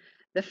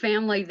the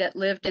family that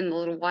lived in the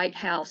little white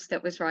house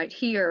that was right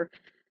here,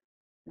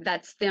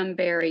 that's them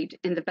buried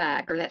in the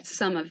back, or that's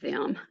some of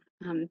them.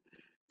 And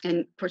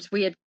of course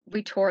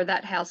we tore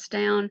that house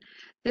down.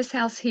 This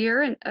house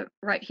here and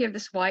right here,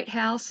 this white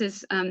house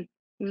is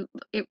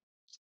it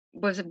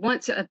was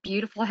once a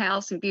beautiful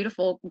house and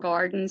beautiful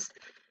gardens,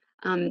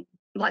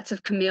 lots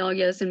of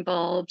camellias and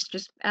bulbs,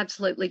 just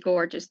absolutely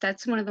gorgeous.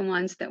 That's one of the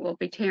ones that we'll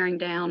be tearing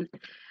down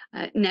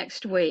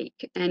next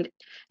week. And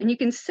you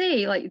can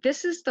see, like,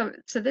 this is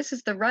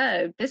the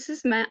road. This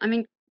is I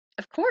mean,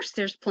 of course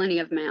there's plenty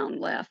of mound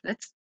left.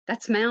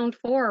 That's Mound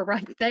 4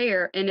 right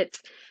there. And it's,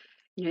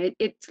 you know,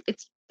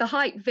 it's the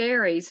height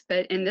varies,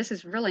 and this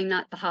is really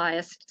not the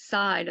highest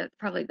side.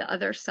 Probably the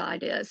other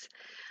side is.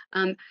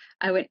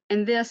 I went,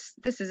 and this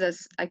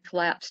is a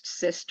collapsed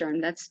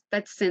cistern that's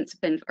since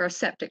been, or a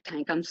septic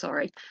tank, I'm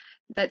sorry,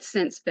 that's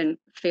since been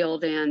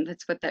filled in.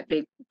 That's what that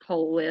big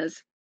hole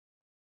is.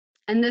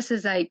 And this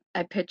is a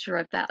picture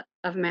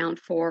of Mound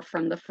 4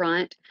 from the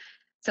front.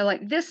 So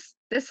like this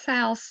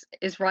house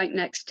is right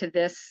next to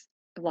this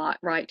lot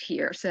right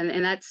here. So,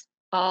 and that's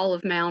all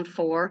of Mound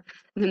 4.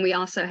 And then we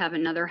also have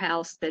another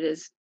house that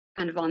is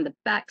kind of on the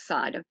back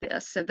side of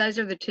this. So those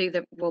are the two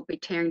that we'll be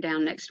tearing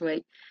down next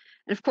week.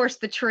 And of course,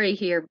 the tree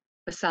here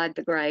beside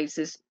the graves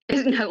is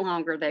no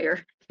longer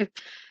there.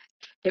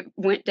 It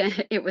went down.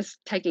 It was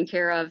taken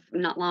care of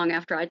not long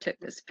after I took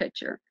this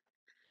picture.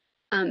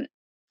 And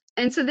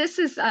so this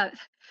is, you know,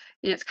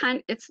 it's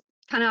kind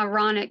of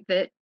ironic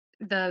that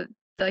the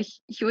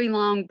Huey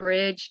Long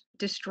Bridge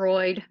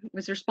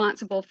was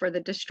responsible for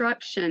the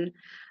destruction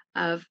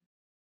of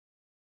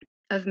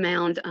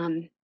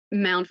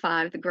Mound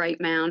 5, the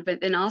Great Mound,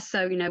 but then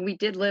also, you know, we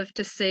did live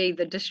to see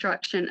the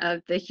destruction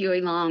of the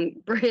Huey Long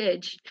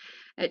Bridge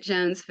at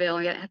Jonesville.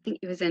 I think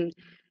it was in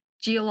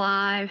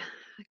July,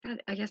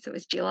 I guess it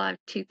was July of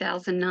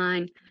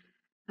 2009.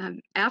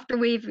 After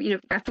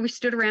we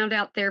stood around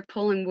out there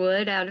pulling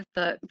wood out of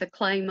the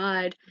clay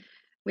mud,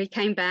 we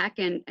came back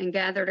and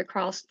gathered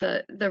across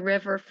the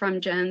river from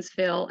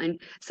Jonesville,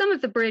 and some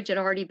of the bridge had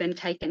already been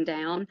taken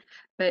down,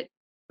 but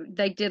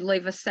they did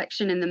leave a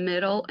section in the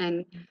middle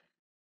and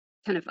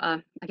kind of,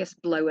 I guess,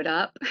 blow it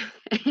up.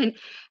 and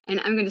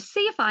I'm going to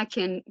see if I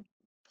can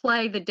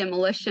play the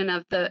demolition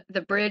of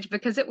the bridge,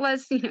 because it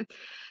was, you know,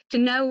 to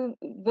know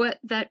what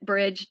that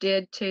bridge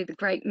did to the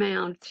Great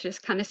Mound, to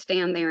just kind of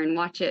stand there and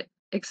watch it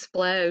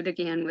explode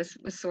again was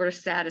sort of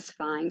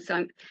satisfying.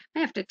 So I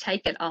have to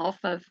take it off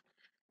of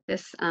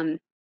this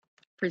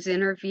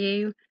presenter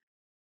view.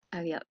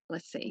 Oh yeah,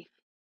 let's see.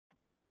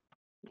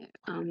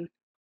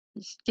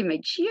 Just give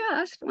me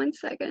just 1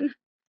 second.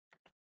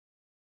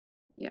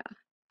 Yeah.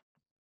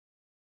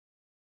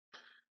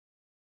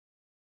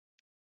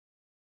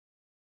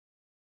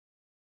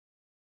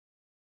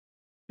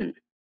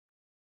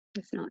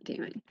 It's not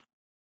doing.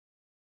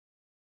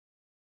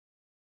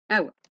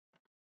 Oh,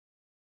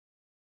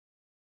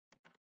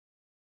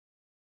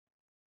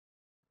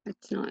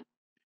 it's not.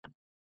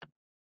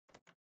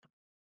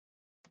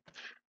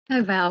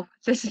 Oh wow,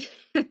 this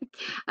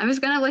I was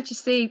gonna let you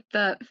see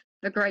the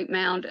Great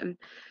Mound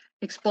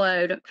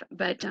explode,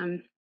 but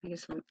I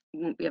guess we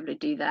won't be able to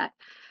do that.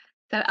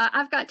 So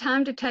I've got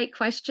time to take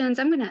questions.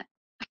 I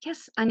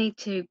guess I need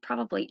to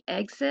probably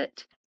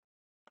exit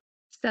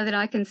so that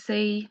I can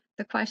see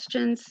the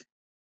questions.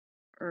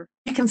 Or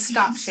you can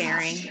stop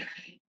sharing.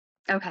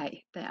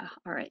 Okay, yeah,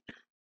 all right.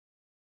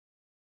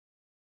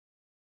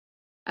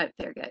 Oh,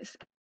 there it goes.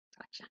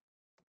 Gotcha.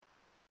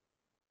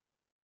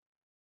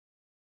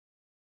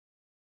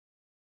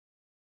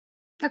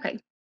 Okay.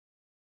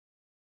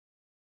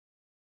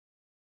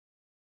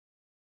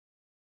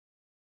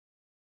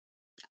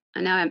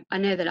 I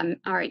know that I'm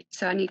all right.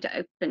 So I need to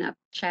open up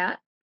chat.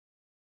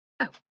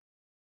 Oh.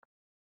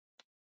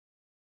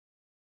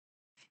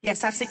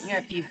 Yes, I've sent you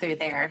a few through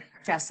there,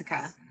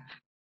 Jessica.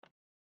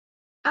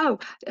 Oh,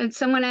 and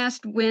someone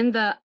asked when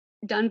the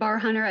Dunbar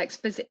Hunter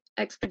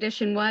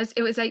expedition was.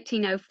 It was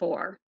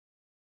 1804.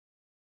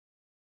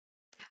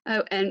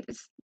 Oh, and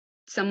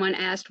someone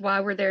asked,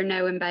 why were there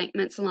no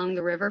embankments along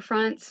the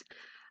riverfronts?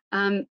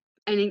 And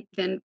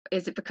then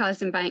is it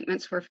because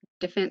embankments were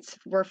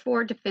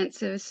for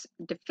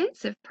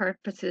defensive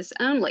purposes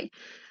only?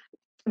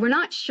 We're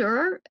not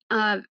sure.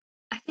 I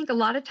think a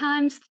lot of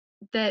times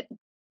that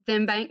the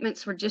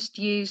embankments were just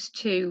used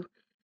to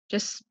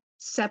just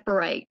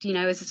separate, you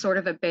know, as a sort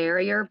of a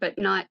barrier, but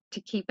not to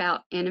keep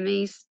out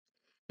enemies.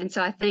 And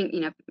so I think,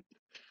 you know, of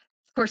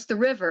course, the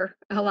river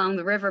along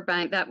the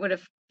riverbank, that would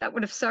have that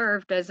would have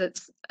served as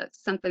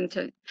something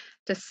to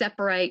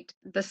separate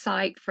the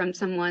site from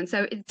someone.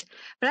 So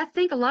but I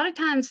think a lot of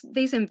times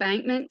these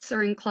embankments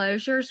or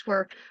enclosures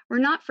were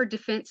not for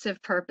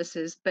defensive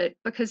purposes, but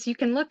because you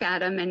can look at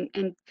them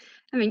and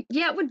I mean,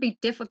 yeah, it would be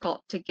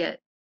difficult to get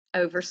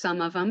over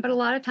some of them, but a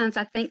lot of times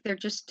I think they're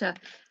just to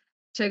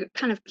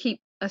kind of keep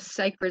a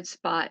sacred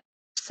spot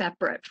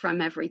separate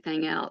from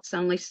everything else.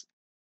 Only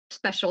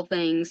special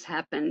things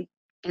happen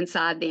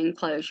inside the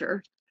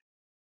enclosure.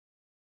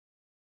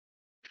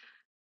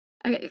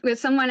 Okay, well,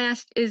 someone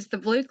asked, is the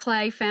blue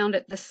clay found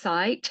at the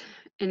site?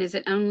 And is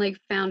it only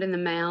found in the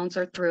mounds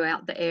or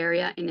throughout the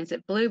area? And is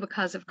it blue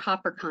because of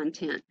copper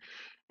content?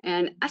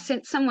 And I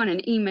sent someone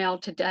an email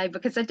today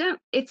because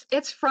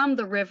it's from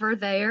the river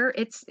there.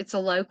 It's a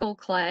local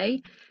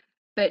clay,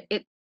 but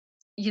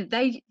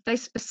they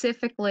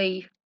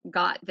specifically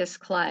got this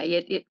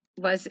clay.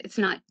 It's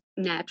not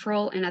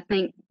natural, and I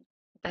think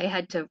they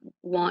had to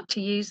want to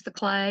use the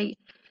clay.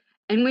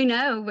 And we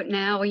know, but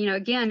now,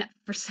 again,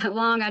 for so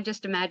long, I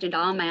just imagined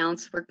all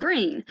mounds were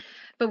green.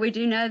 But we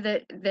do know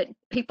that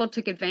people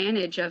took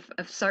advantage of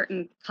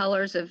certain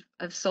colors of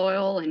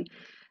soil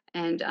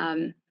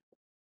and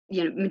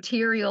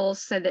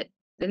materials, so that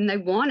then they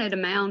wanted a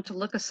mound to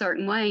look a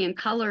certain way, and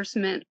colors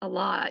meant a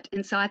lot.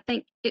 And so I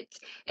think it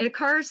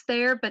occurs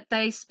there, but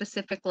they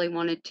specifically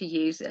wanted to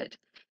use it.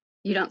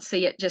 You don't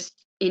see it just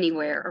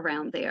anywhere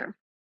around there.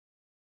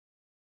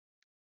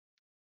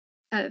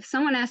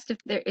 Someone asked if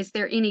is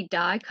there any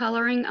dye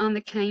coloring on the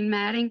cane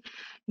matting.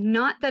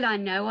 Not that I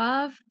know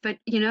of, but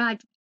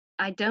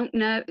I don't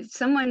know.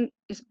 Someone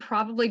is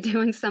probably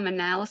doing some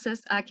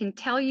analysis. I can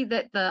tell you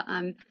that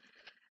the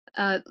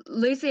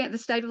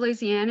state of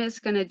Louisiana is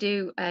going to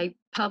do a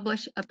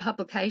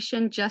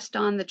publication just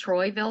on the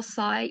Troyville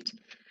site.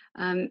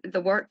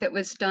 The work that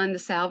was done, the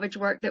salvage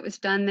work that was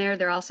done there.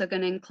 They're also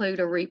going to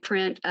include a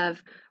reprint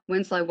of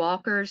Winslow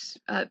Walker's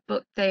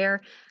book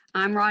there.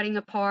 I'm writing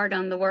a part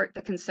on the work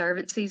the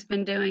Conservancy's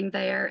been doing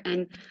there,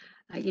 and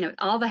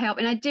all the help.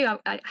 And I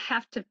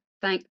have to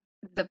thank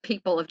the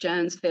people of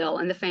Jonesville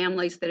and the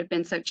families that have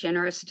been so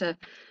generous to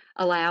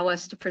allow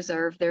us to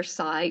preserve their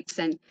sites.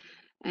 And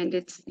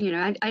it's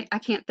I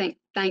can't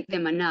thank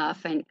them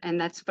enough, and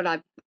that's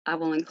what I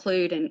will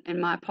include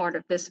in my part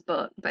of this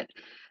book. But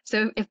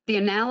so if the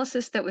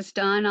analysis that was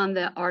done on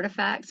the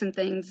artifacts and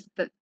things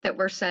that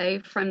were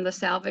saved from the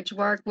salvage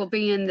work will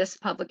be in this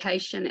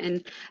publication,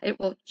 and it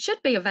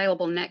should be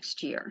available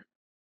next year.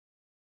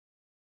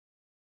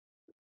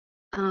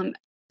 So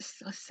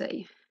let's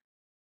see.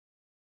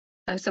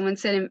 Oh, someone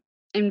said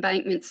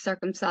embankments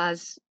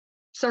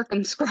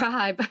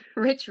circumscribe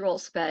ritual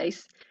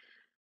space.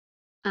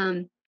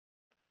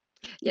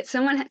 Yet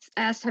someone has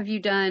asked, have you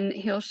done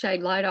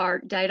hillshade LiDAR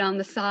data on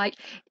the site?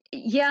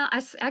 Yeah,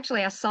 I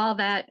saw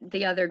that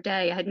the other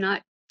day. I had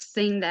not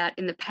seen that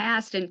in the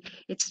past, and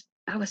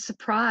I was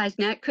surprised.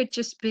 Now it could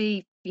just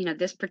be,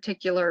 this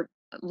particular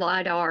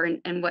LiDAR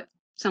and what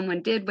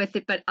someone did with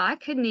it, but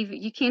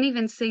you can't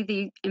even see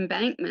the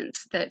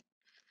embankments that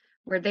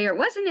were there. It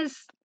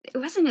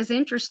wasn't as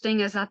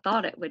interesting as I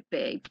thought it would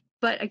be.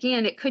 But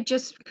again, it could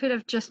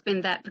have just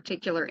been that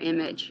particular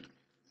image.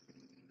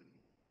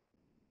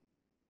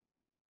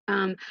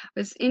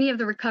 Was any of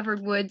the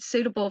recovered wood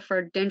suitable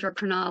for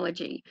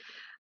dendrochronology?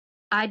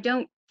 I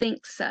don't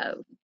think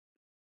so,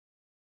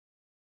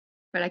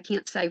 but I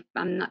can't say,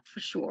 I'm not for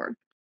sure.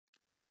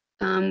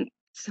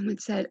 Someone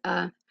said,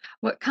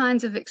 what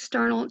kinds of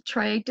external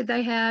trade did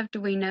they have?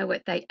 Do we know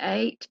what they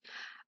ate?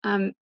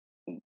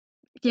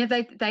 Yeah,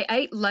 they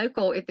ate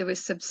local. If there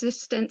was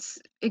existence,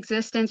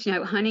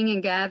 hunting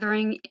and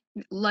gathering,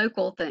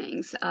 local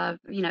things.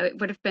 It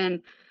would have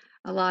been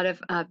a lot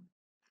of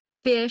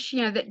fish.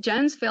 That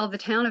Jonesville, the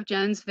town of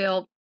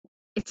Jonesville,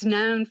 it's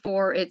known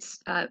for its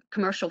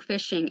commercial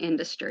fishing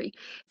industry.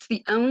 It's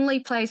the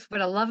only place,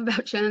 what I love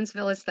about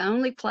Jonesville, it's the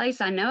only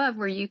place I know of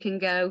where you can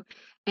go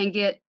and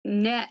get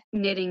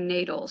knitting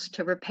needles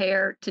to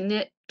repair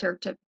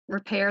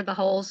the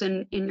holes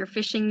in your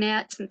fishing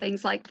nets and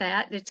things like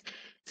that. It's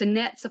a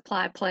net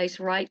supply place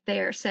right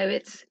there. So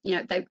it's,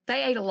 they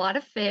ate a lot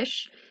of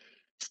fish,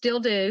 still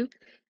do.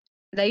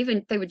 They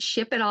would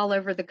ship it all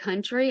over the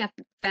country. I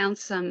found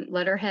some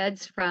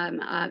letterheads from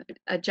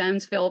a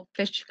Jonesville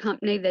fish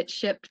company that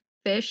shipped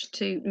fish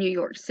to New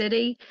York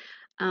City.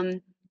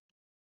 Someone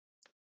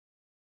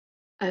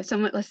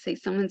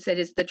said,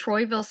 is the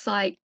Troyville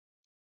site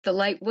the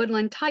late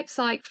woodland type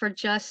site for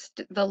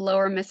just the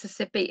lower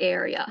Mississippi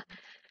area?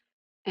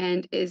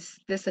 And is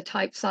this a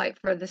type site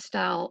for the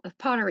style of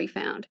pottery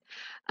found?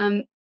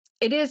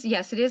 It is,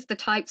 yes, it is the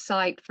type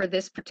site for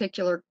this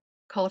particular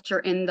culture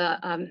in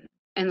the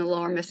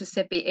lower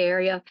Mississippi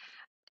area.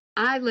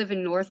 I live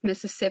in North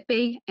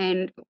Mississippi,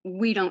 and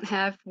we don't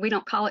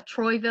call it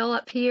Troyville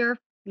up here.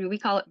 We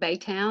call it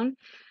Baytown.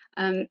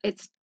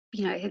 It's,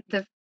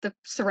 the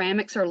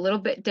ceramics are a little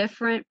bit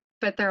different,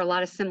 but there are a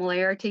lot of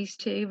similarities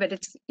too. But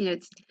it's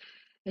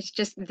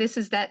just, this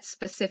is that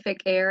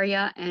specific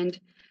area, and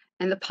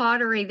the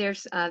pottery,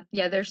 there's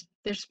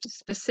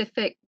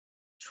specific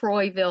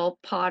Troyville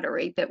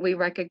pottery that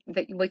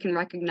that we can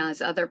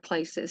recognize other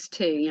places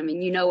too. I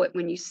mean, you know it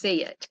when you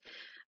see it.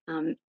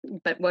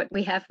 But what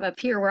we have up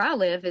here where I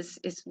live is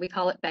we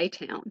call it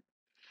Baytown.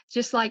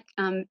 Just like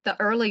the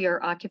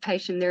earlier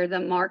occupation there, the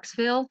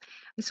Marksville,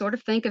 we sort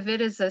of think of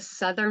it as a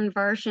southern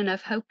version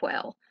of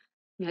Hopewell.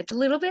 You know, it's a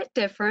little bit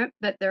different,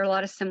 but there are a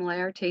lot of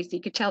similarities. You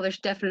could tell there's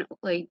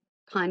definitely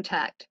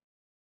contact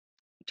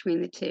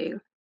between the two.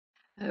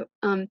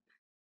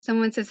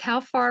 Someone says,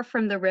 how far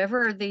from the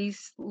river are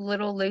these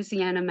little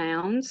Louisiana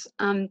mounds?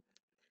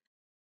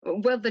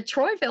 Well, the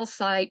Troyville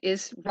site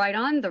is right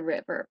on the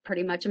river,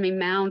 pretty much. I mean,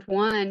 Mound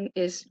 1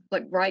 is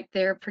like right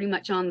there, pretty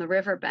much on the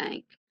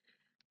riverbank.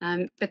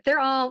 But they're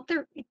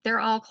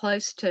all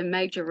close to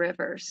major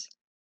rivers,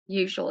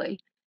 usually.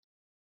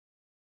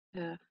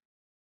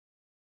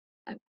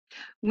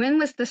 When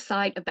was the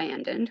site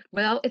abandoned?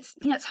 Well,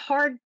 it's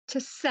hard to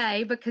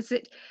say because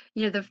the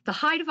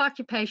height of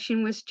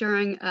occupation was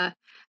during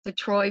the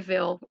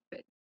Troyville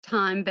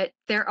time, but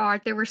there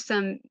were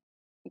some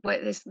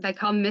they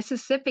call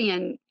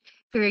Mississippian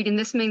period, and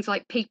this means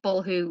like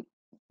people who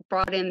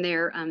brought in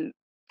their kind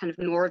of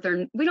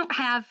northern. We don't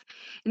have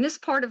in this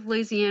part of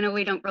Louisiana.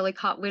 We don't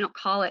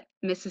call it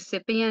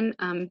Mississippian.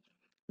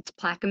 It's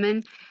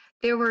Plaquemine.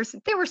 There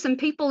were some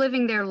people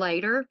living there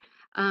later,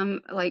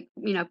 like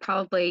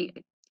probably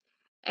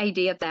AD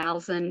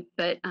 1000,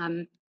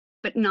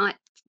 but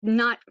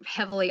not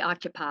heavily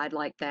occupied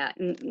like that,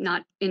 and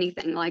not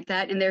anything like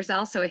that. And there's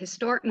also a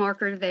historic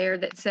marker there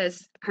that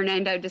says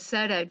Hernando de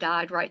Soto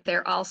died right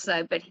there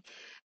also, but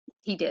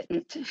he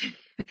didn't.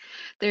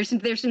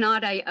 There's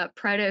not a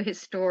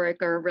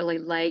proto-historic or really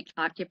late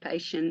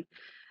occupation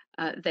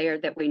there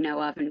that we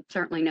know of, and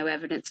certainly no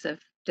evidence of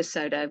de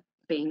Soto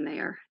being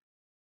there.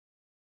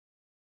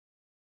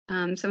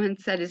 Someone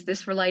said, is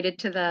this related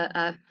to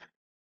the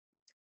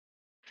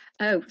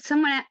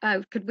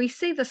could we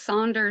see the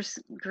Saunders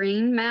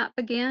green map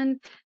again?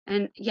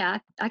 And yeah,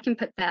 I can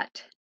put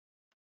that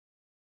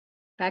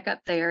back up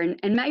there,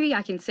 and maybe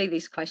I can see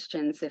these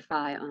questions if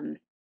I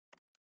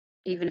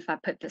even if I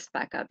put this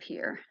back up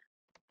here.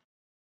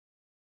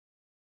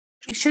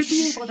 You should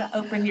be able to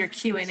open your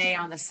Q&A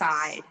on the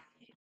side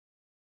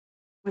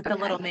with the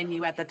little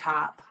menu at the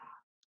top.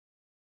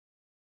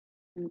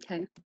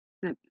 Okay.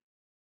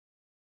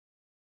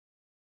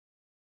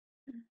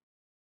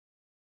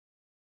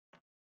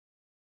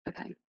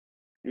 Okay.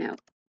 No.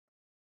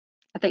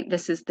 I think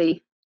this is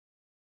the.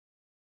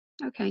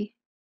 Okay.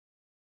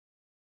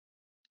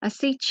 I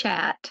see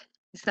chat.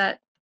 Is that?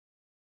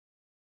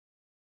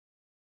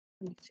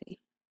 Let me see.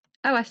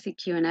 Oh, I see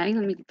Q&A. Let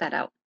me get that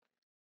out.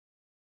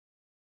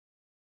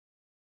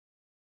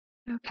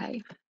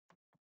 Okay.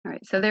 All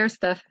right. So there's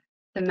the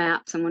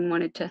map someone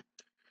wanted to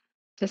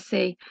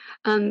see.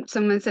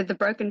 Someone said the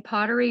broken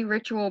pottery,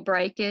 ritual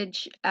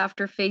breakage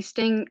after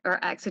feasting, or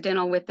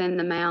accidental within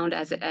the mound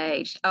as it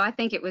aged. Oh, I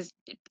think it was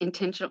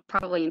intentional,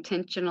 probably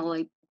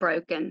intentionally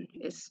broken,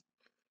 is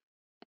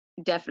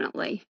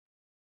definitely.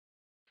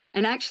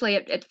 And actually,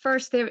 at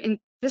first, there in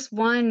this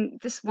one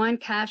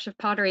cache of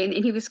pottery, and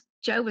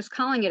Joe was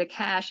calling it a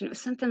cache, and it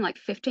was something like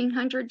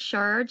 1,500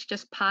 shards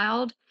just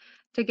piled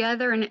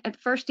together. And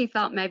at first, he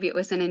thought maybe it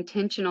was an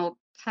intentional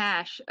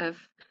cache of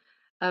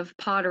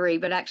pottery,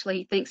 but actually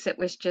he thinks it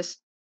was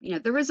just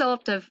the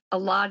result of a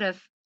lot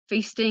of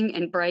feasting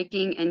and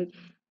breaking and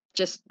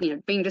just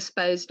being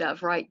disposed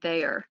of right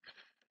there.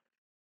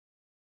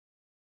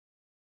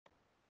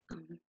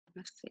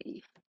 Let's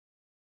see.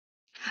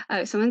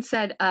 Oh, someone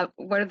said,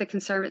 what are the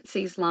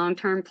Conservancy's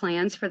long-term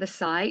plans for the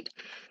site?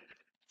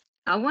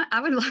 I would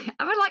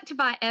like to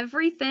buy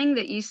everything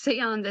that you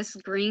see on this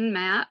green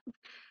map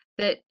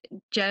that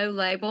Joe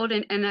labeled,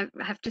 and I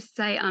have to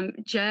say,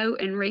 Joe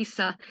and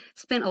Risa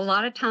spent a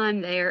lot of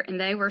time there, and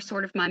they were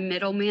sort of my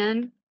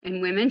middlemen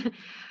and women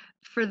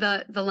for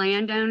the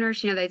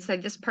landowners. They'd say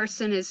this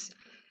person is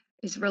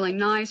really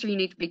nice, or you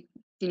need to be,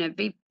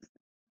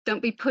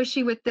 don't be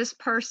pushy with this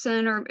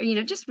person, or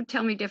just would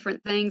tell me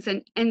different things,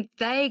 and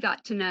they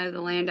got to know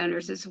the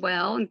landowners as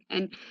well,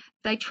 and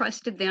they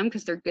trusted them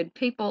because they're good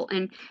people.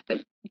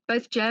 But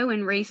both Joe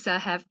and Risa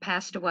have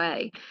passed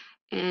away.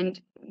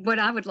 And what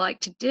I would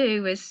like to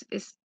do is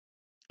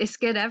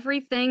get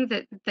everything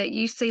that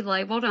you see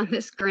labeled on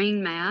this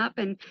green map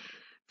and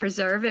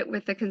preserve it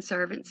with the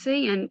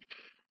Conservancy. And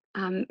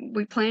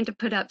we plan to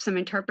put up some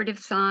interpretive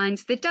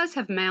signs that does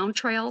have mound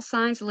trail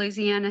signs,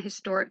 Louisiana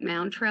historic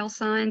mound trail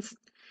signs.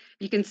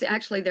 You can see,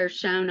 actually, they're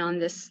shown on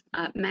this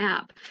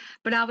map.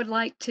 But I would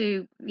like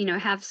to,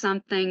 have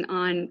something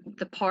on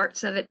the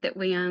parts of it that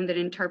we own that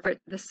interpret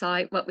the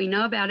site, what we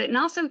know about it, and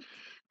also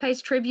pays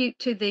tribute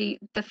to the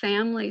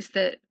families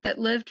that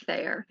lived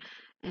there.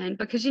 And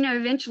because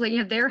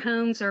eventually their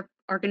homes are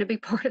going to be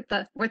part of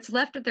what's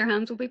left of their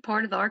homes will be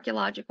part of the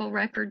archaeological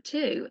record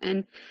too.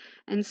 And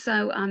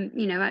so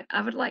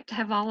I would like to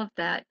have all of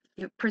that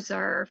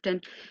preserved,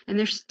 and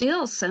there's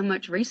still so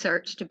much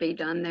research to be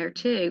done there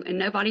too, and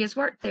nobody has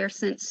worked there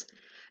since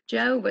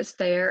Joe was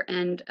there.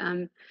 And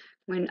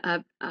when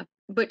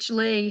Butch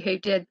Lee, who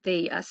did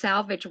the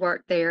salvage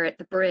work there at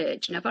the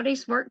bridge.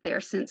 Nobody's worked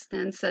there since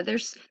then, so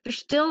there's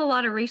still a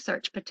lot of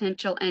research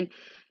potential. And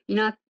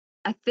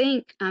I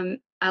think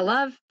I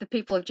love the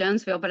people of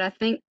Jonesville, but I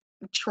think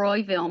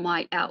Troyville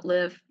might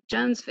outlive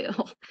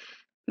Jonesville,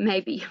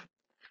 maybe.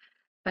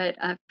 But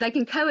they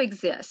can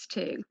coexist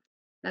too.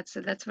 That's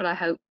what I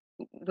hope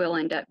we'll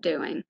end up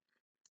doing.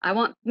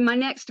 My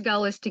next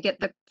goal is to get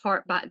the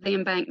part by the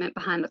embankment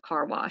behind the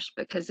car wash,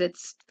 because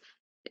it's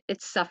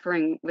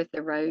suffering with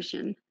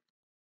erosion.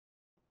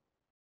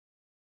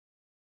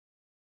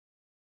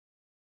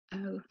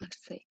 Oh, let's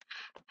see.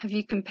 Have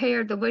you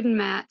compared the wooden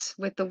mats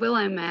with the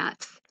willow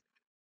mats?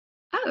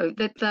 Oh,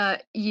 that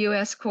the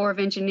U.S. Corps of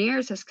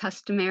Engineers has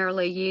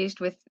customarily used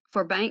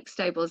for bank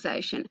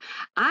stabilization.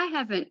 I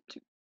haven't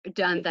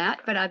done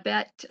that, but I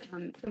bet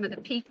some of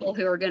the people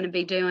who are going to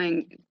be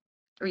doing,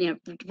 or,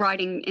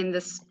 writing in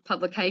this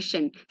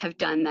publication have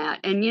done that.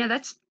 And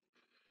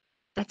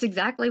that's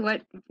exactly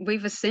what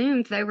we've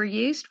assumed they were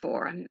used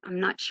for. I'm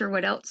not sure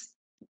what else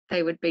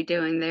they would be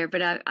doing there,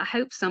 but I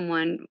hope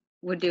someone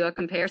would do a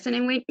comparison,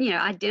 and we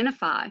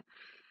identify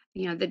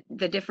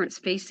the different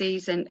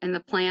species and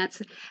the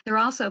plants. There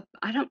are also,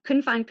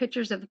 couldn't find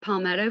pictures of the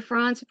palmetto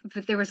fronds,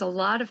 but there was a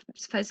lot of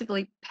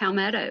supposedly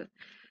palmetto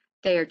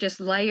there, just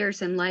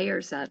layers and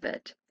layers of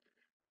it.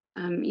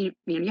 You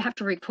have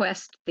to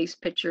request these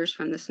pictures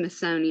from the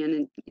Smithsonian,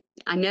 and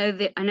I know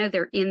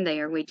they're in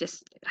there. We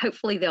just,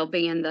 hopefully they'll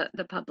be in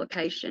the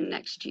publication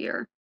next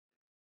year.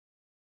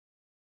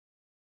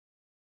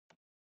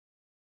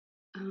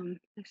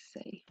 Let's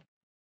see.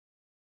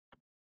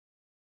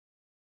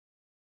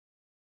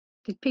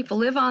 Did people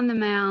live on the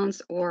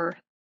mounds, or,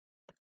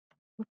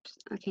 oops,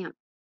 I can't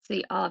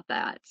see all of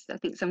that. So I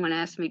think someone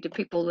asked me, did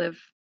people live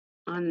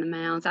on the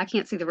mounds? I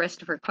can't see the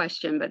rest of her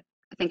question, but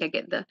I think I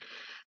get the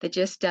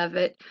gist of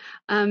it.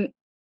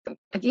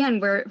 Again,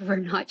 we're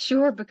not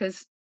sure,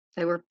 because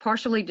they were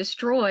partially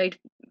destroyed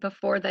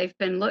before they've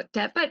been looked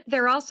at, but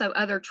there are also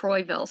other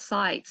Troyville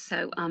sites.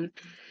 So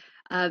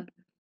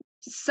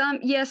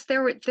yes,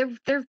 there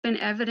have been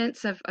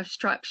evidence of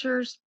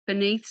structures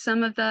beneath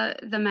some of the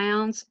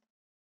mounds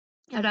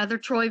at other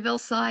Troyville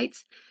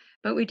sites,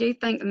 but we do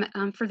think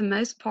for the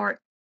most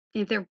part,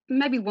 there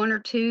maybe one or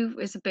two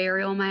is a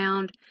burial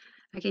mound.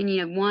 Again,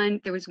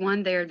 there was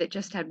one there that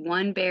just had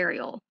one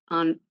burial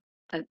on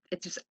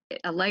it's just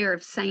a layer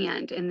of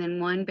sand, and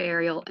then one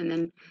burial, and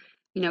then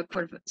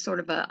sort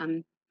of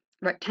a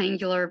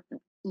rectangular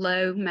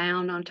low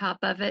mound on top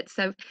of it.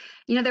 So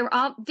they were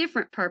all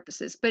different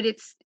purposes, but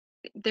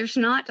there's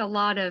not a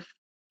lot of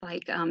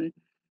like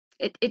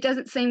it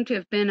doesn't seem to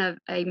have been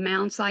a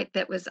mound site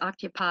that was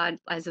occupied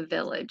as a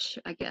village,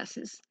 I guess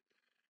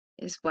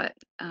is what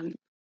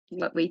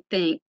we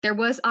think. There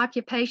was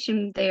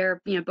occupation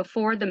there,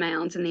 before the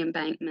mounds and the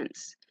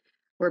embankments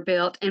were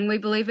built, and we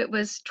believe it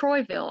was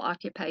Troyville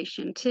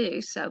occupation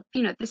too. So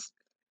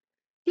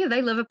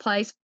they live a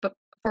place, but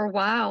for a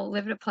while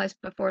lived a place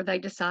before they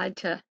decide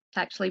to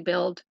actually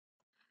build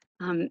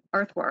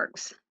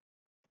earthworks.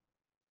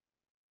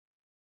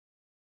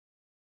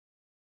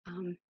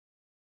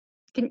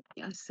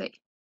 Let's see.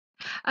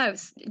 Oh,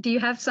 do you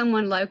have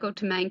someone local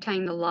to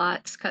maintain the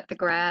lots, cut the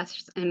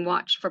grass, and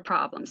watch for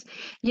problems?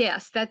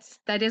 Yes,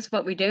 that is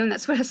what we do, and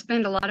that's what I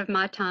spend a lot of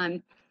my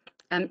time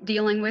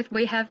dealing with.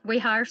 We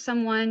hire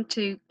someone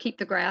to keep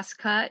the grass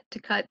cut, to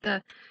cut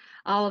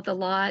all of the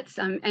lots,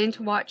 and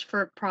to watch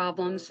for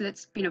problems.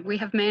 That's we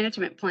have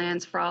management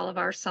plans for all of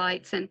our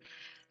sites, and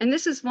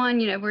this is one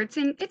where it's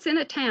in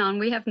a town.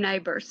 We have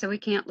neighbors, so we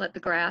can't let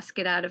the grass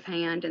get out of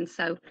hand, and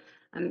so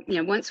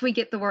once we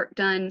get the work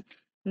done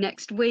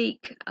next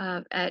week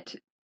at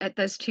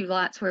those two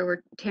lots where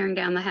we're tearing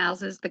down the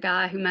houses, the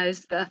guy who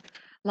mows the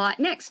lot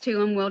next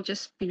to him will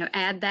just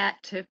add that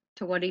to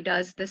what he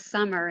does this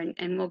summer,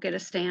 and we'll get a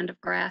stand of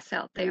grass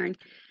out there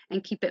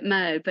and keep it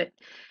mowed. But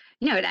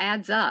it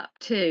adds up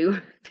too.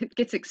 It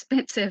gets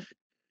expensive.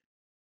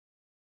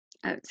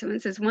 So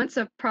it says, once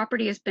a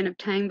property has been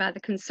obtained by the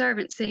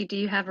Conservancy, do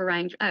you have a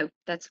range? Oh,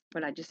 that's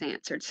what I just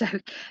answered. So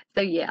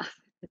yeah.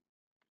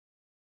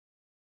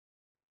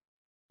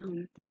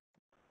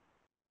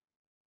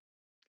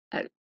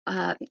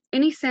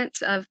 Any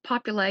sense of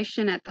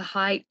population at the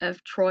height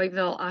of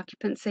Troyville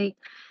occupancy?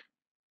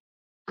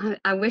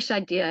 I wish I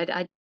did.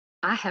 I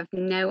have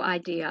no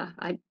idea.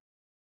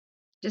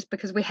 Just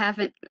because we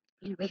haven't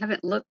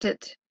looked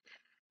at,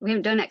 we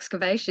haven't done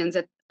excavations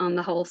on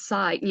the whole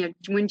site.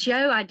 When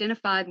Joe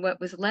identified what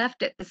was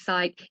left at the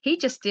site, he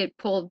just did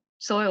pulled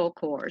soil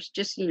cores,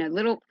 just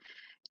little.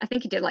 I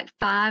think he did like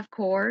 5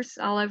 cores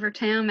all over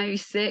town, maybe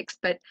 6,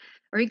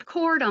 or he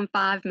cored on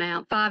 5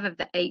 of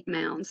the 8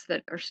 mounds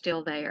that are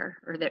still there,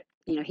 or that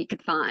he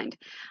could find.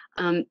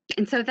 And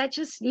so that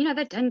just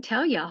that doesn't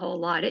tell you a whole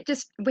lot. It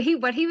just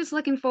what he was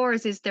looking for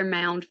is there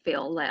mound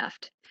fill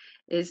left?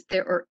 Is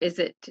there, or is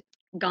it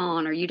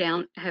gone? Or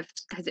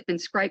has it been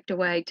scraped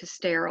away to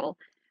sterile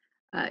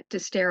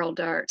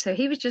dirt? So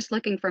he was just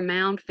looking for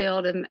mound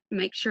fill to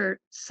make sure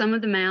some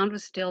of the mound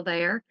was still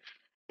there.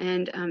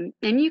 And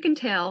you can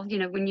tell,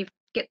 when you've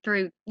get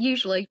through,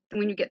 usually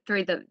when you get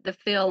through the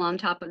fill on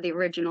top of the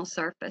original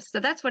surface. So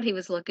that's what he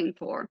was looking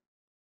for.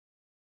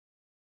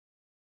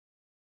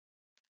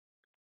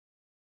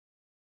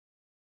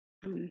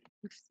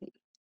 Let's see.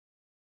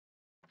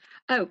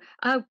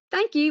 Oh,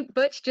 thank you.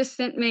 Butch just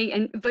sent me,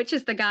 and Butch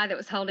is the guy that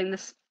was holding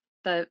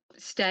the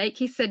stake.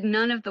 He said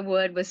none of the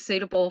wood was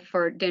suitable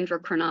for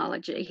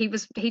dendrochronology.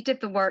 He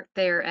did the work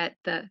there at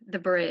the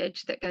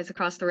bridge that goes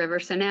across the river.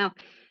 So now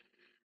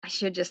I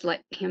should just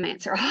let him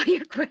answer all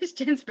your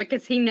questions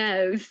because he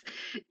knows.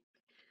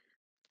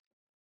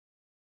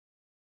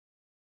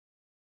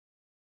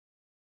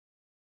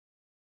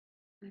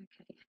 Okay.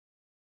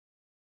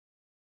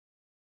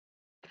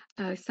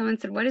 Oh, someone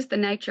said, what is the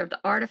nature of the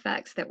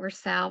artifacts that were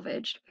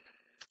salvaged?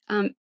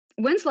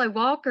 Winslow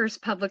Walker's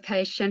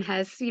publication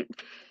has,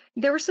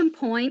 there were some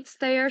points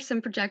there,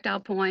 some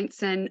projectile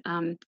points, and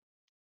I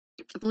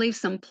believe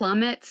some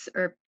plummets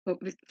or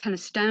kind of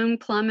stone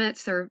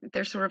plummets, or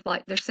they're sort of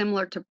like, they're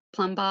similar to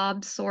plumb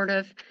bobs, sort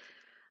of.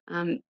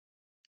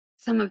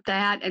 Some of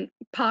that, and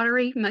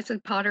pottery, mostly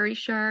pottery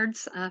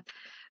shards.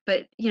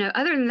 But,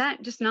 other than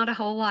that, just not a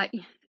whole lot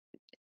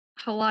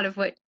of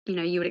what,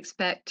 you would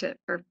expect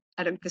or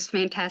at this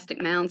fantastic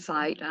mound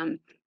site.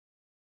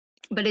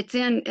 But it's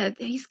in,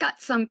 he's got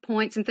some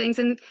points and things.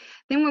 And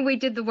then when they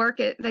did the work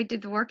at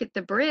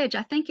the bridge,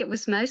 I think it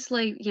was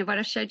mostly, what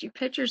I showed you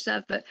pictures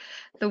of, but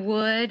the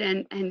wood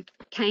and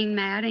cane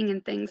matting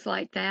and things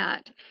like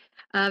that.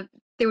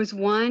 There was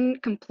one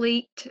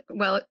complete,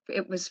 well,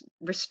 it was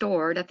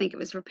restored. I think it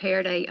was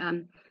repaired,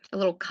 a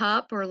little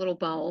cup or a little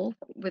bowl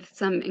with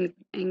some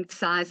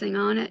incising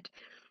on it.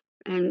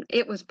 And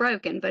it was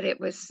broken, but it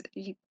was,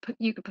 you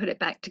could put it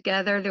back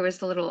together. There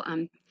was a little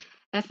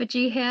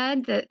effigy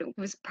head that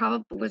was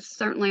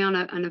certainly on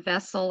a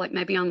vessel, like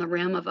maybe on the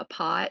rim of a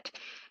pot,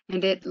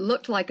 and it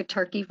looked like a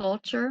turkey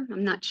vulture.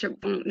 I'm not sure,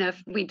 I don't know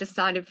if we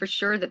decided for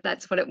sure that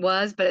that's what it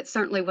was, but it's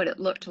certainly what it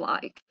looked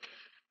like.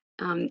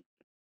 And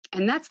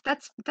that's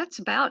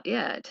about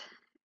it.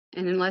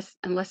 And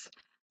unless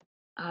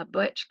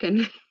Butch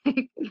can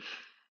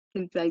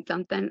can say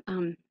something.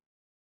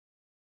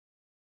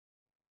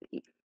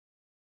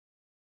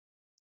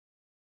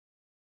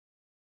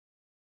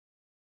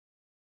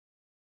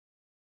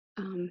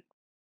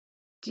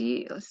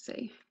 Let's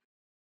see.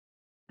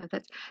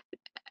 That's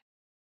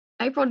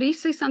April, do you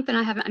see something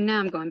I haven't? Now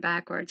I'm going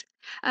backwards.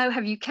 Oh,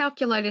 have you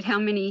calculated how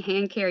many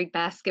hand-carried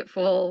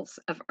basketfuls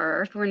of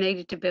earth were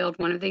needed to build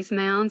one of these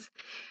mounds?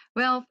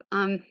 Well,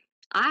 I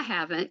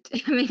haven't.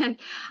 I mean,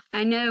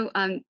 I know,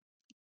 God,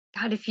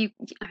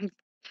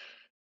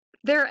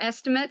 there are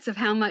estimates of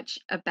how much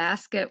a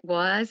basket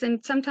was,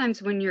 and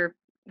sometimes when you're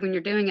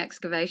doing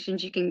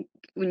excavations,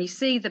 when you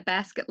see the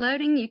basket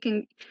loading, you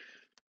can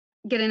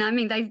get an, I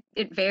mean,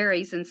 it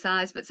varies in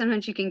size, but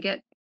sometimes you can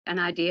get an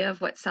idea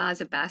of what size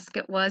a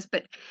basket was.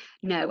 But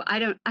no,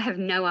 I have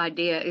no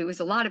idea. It was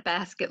a lot of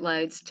basket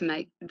loads to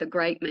make the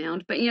Great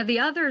Mound, but the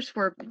others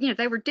were,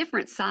 they were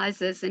different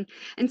sizes, and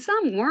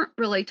some weren't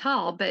really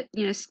tall, but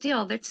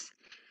still that's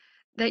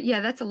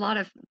a lot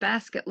of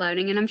basket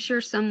loading. And I'm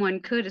sure someone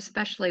could,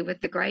 especially with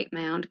the Great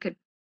Mound, could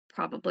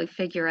probably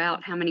figure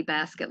out how many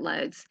basket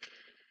loads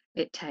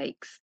it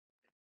takes.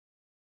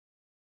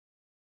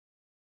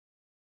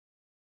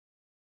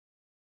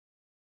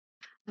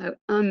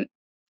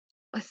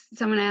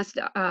 Someone asked,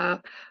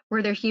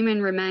 were there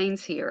human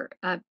remains here?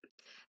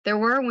 There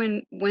were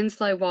when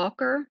Winslow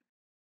Walker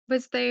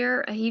was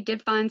there. He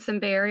did find some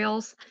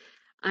burials.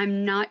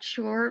 I'm not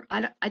sure.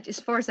 As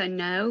far as I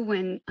know,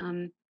 when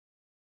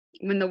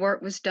the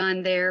work was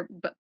done there,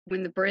 but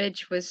when the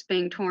bridge was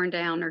being torn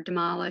down or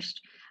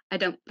demolished, I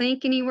don't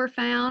think any were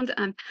found.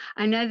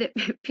 I know that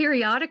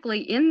periodically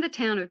in the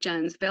town of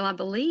Jonesville, I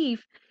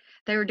believe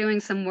they were doing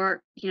some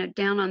work,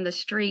 down on the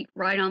street,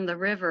 right on the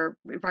river,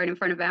 right in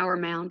front of our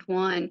mound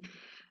one.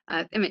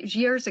 I mean, it was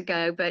years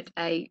ago, but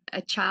a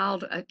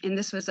child, and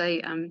this was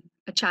a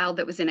child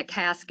that was in a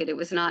casket. It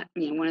was not,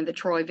 one of the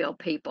Troyville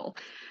people.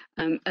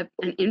 An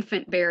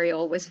infant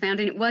burial was found,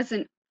 and it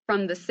wasn't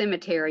from the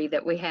cemetery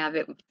that we have.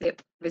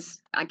 It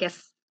was, I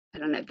guess, I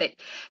don't know.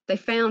 They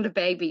found a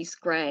baby's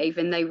grave,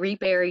 and they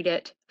reburied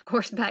it, of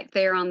course, back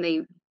there on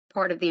the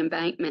part of the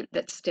embankment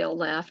that's still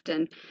left,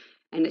 and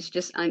it's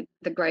just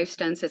the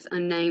gravestone says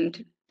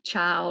unnamed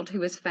child who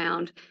was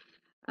found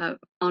who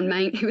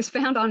was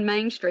found on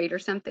Main Street or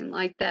something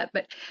like that.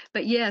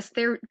 But yes,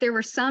 there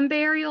were some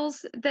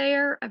burials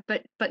there,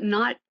 but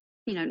not,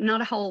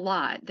 not a whole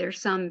lot.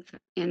 There's some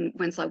in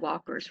Winslow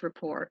Walker's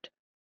report.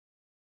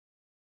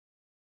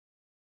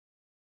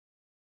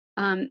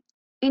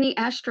 Any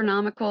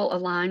astronomical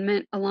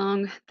alignment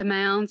along the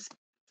mounds?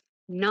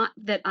 Not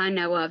that I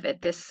know of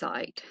at this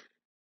site,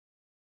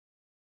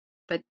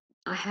 but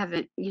I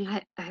haven't,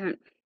 I haven't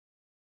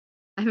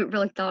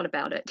really thought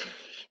about it.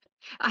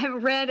 I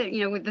haven't read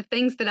it, with the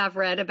things that I've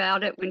read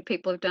about it when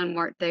people have done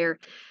work there,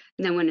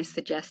 no one has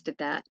suggested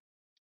that.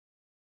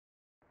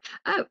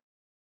 Oh,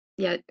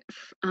 yeah.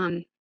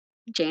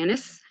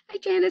 Janice. Hi,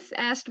 Janice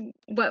asked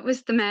what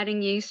was the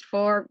matting used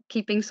for,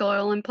 keeping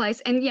soil in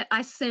place, and yeah,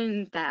 I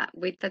assumed that.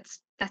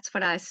 That's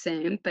what I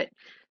assumed, but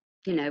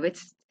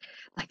it's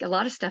like a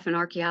lot of stuff in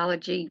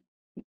archaeology,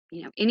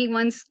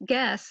 anyone's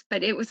guess,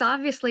 but it was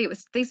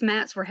these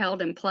mats were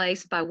held in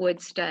place by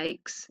wood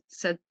stakes.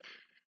 So,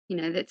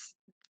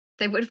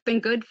 they would have been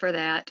good for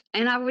that.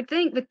 And I would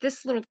think that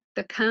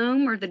the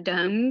comb or the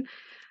dome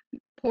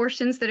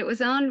portions that it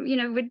was on,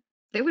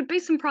 there would be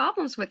some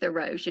problems with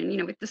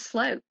erosion, with the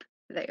slope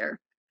there.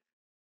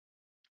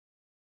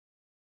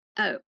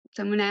 Oh,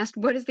 someone asked,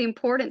 what is the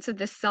importance of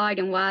this site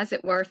and why is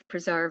it worth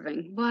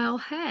preserving? Well,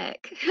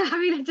 heck, I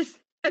mean,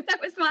 that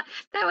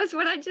was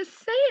what I just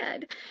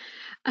said.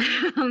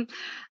 Well,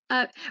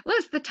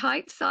 it's the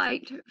type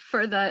site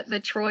for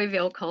the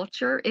Troyville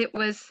culture. It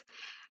was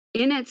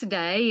in its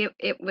day.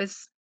 It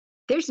was.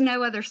 There's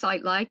no other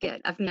site like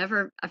it. I've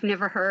never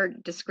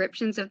heard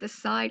descriptions of this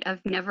site.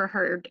 I've never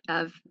heard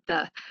of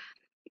the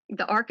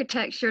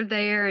architecture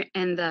there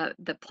and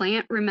the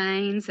plant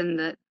remains and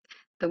the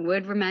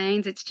wood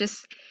remains. It's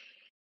just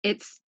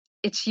it's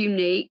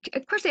unique.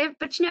 Of course,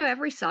 but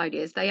every site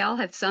is. They all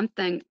have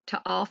something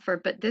to offer,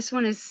 but this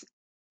one is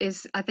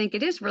I think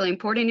it is really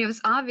important. It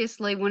was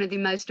obviously one of the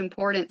most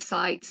important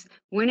sites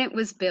when it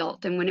was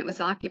built and when it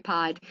was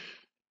occupied.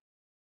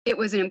 It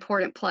was an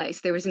important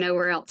place. There was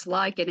nowhere else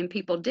like it, and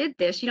people did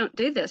this. You don't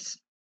do this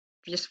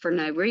just for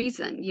no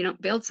reason. You don't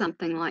build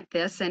something like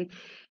this, and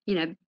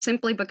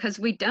simply because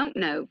we don't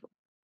know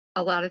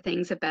a lot of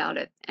things about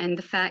it, and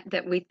the fact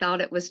that we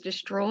thought it was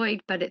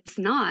destroyed, but it's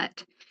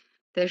not.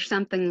 There's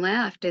something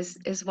left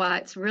is why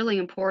it's really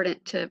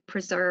important to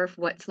preserve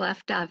what's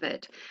left of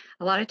it.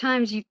 A lot of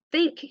times you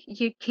think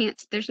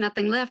there's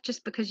nothing left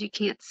just because you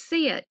can't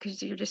see it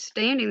because you're just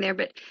standing there.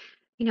 But,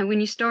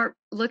 when you start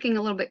looking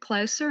a little bit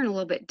closer and a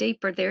little bit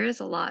deeper, there is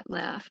a lot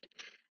left.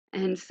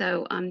 And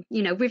so,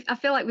 I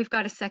feel like we've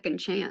got a second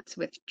chance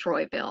with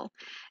Troyville.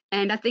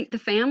 And I think the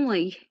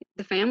families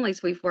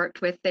we've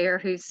worked with there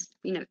who,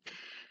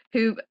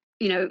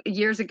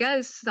 years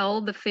ago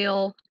sold the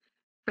fill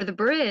for the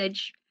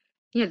bridge,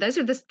 those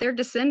are their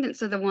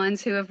descendants are the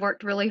ones who have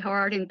worked really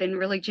hard and been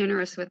really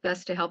generous with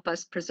us to help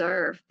us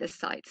preserve this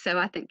site. So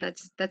I think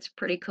that's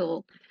pretty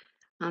cool,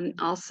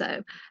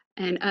 also.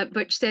 And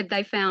Butch said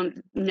they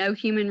found no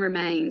human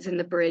remains in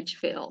the bridge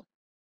fill.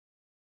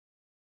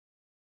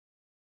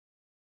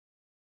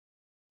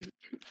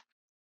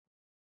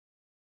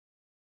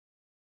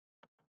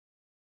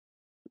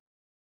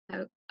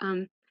 So,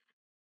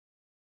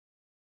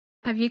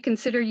 have you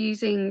considered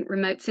using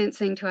remote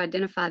sensing to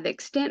identify the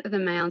extent of the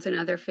mounds and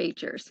other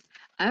features?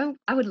 Oh,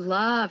 I would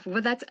love.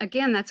 Well,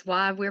 that's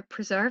why we're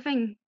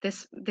preserving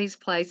these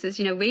places.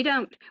 We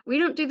don't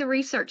do the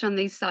research on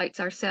these sites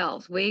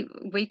ourselves. We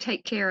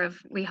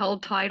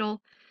hold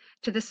title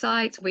to the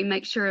sites. We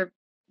make sure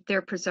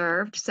they're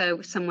preserved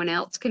so someone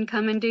else can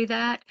come and do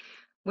that.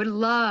 Would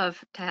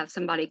love to have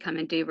somebody come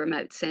and do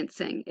remote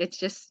sensing. It's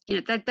just,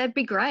 that'd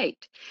be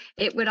great.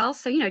 It would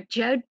also,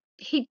 Joe,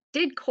 he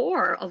did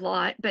core a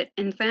lot,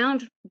 and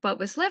found what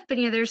was left. But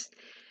he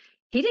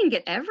didn't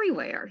get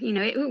everywhere.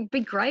 It would be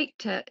great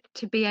to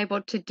be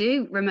able to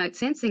do remote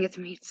sensing.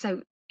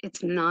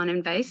 It's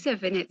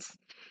non-invasive, and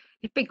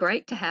it'd be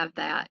great to have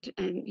that.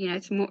 And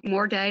it's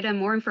more data,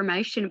 more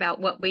information about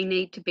what we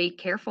need to be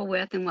careful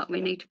with and what we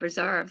need to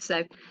preserve.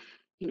 So,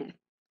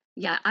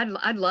 yeah,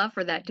 I'd love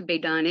for that to be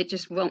done. It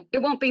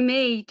won't be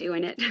me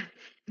doing it.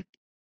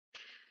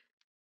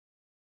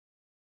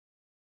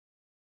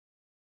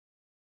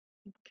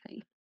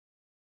 Okay.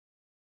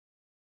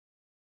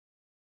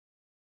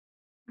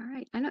 All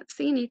right. I don't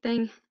see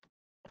anything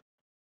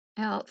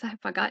else. I hope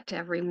I got to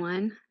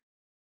everyone.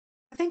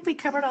 I think we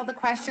covered all the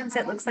questions.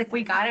 It looks like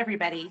we got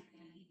everybody.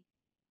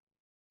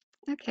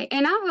 Okay,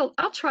 and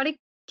I'll try to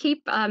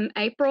keep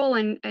April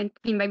and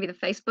maybe the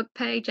Facebook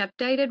page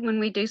updated when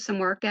we do some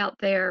work out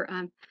there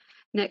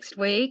next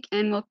week,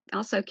 and we'll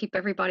also keep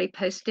everybody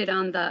posted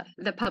on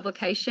the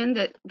publication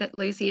that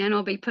Louisiana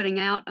will be putting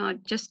out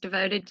just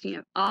devoted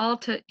all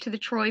to the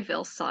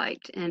Troyville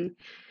site, and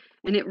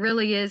it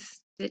really is,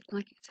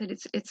 like I said,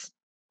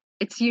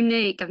 it's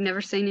unique. I've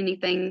never seen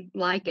anything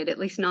like it, at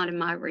least not in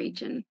my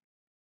region.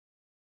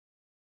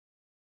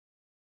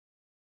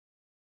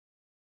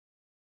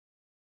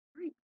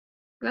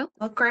 Well,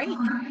 great.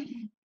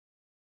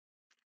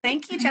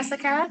 Thank you,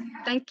 Jessica.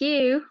 Thank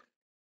you.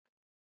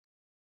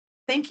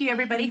 Thank you,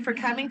 everybody, for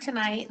coming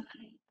tonight.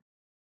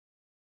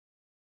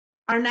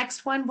 Our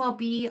next one will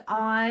be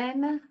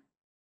on, let's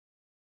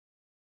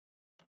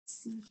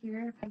see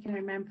here if I can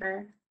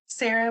remember.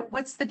 Sarah,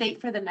 what's the date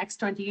for the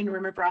next one? Do you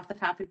remember off the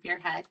top of your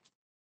head?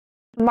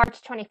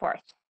 March 24th.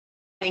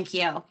 Thank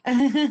you.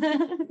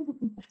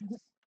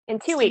 In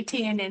 2 weeks.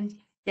 Stay tuned and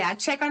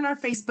check on our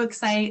Facebook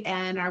site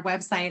and our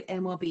website,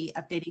 and we'll be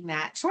updating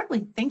that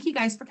shortly. Thank you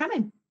guys for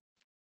coming.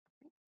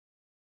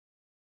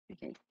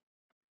 Okay.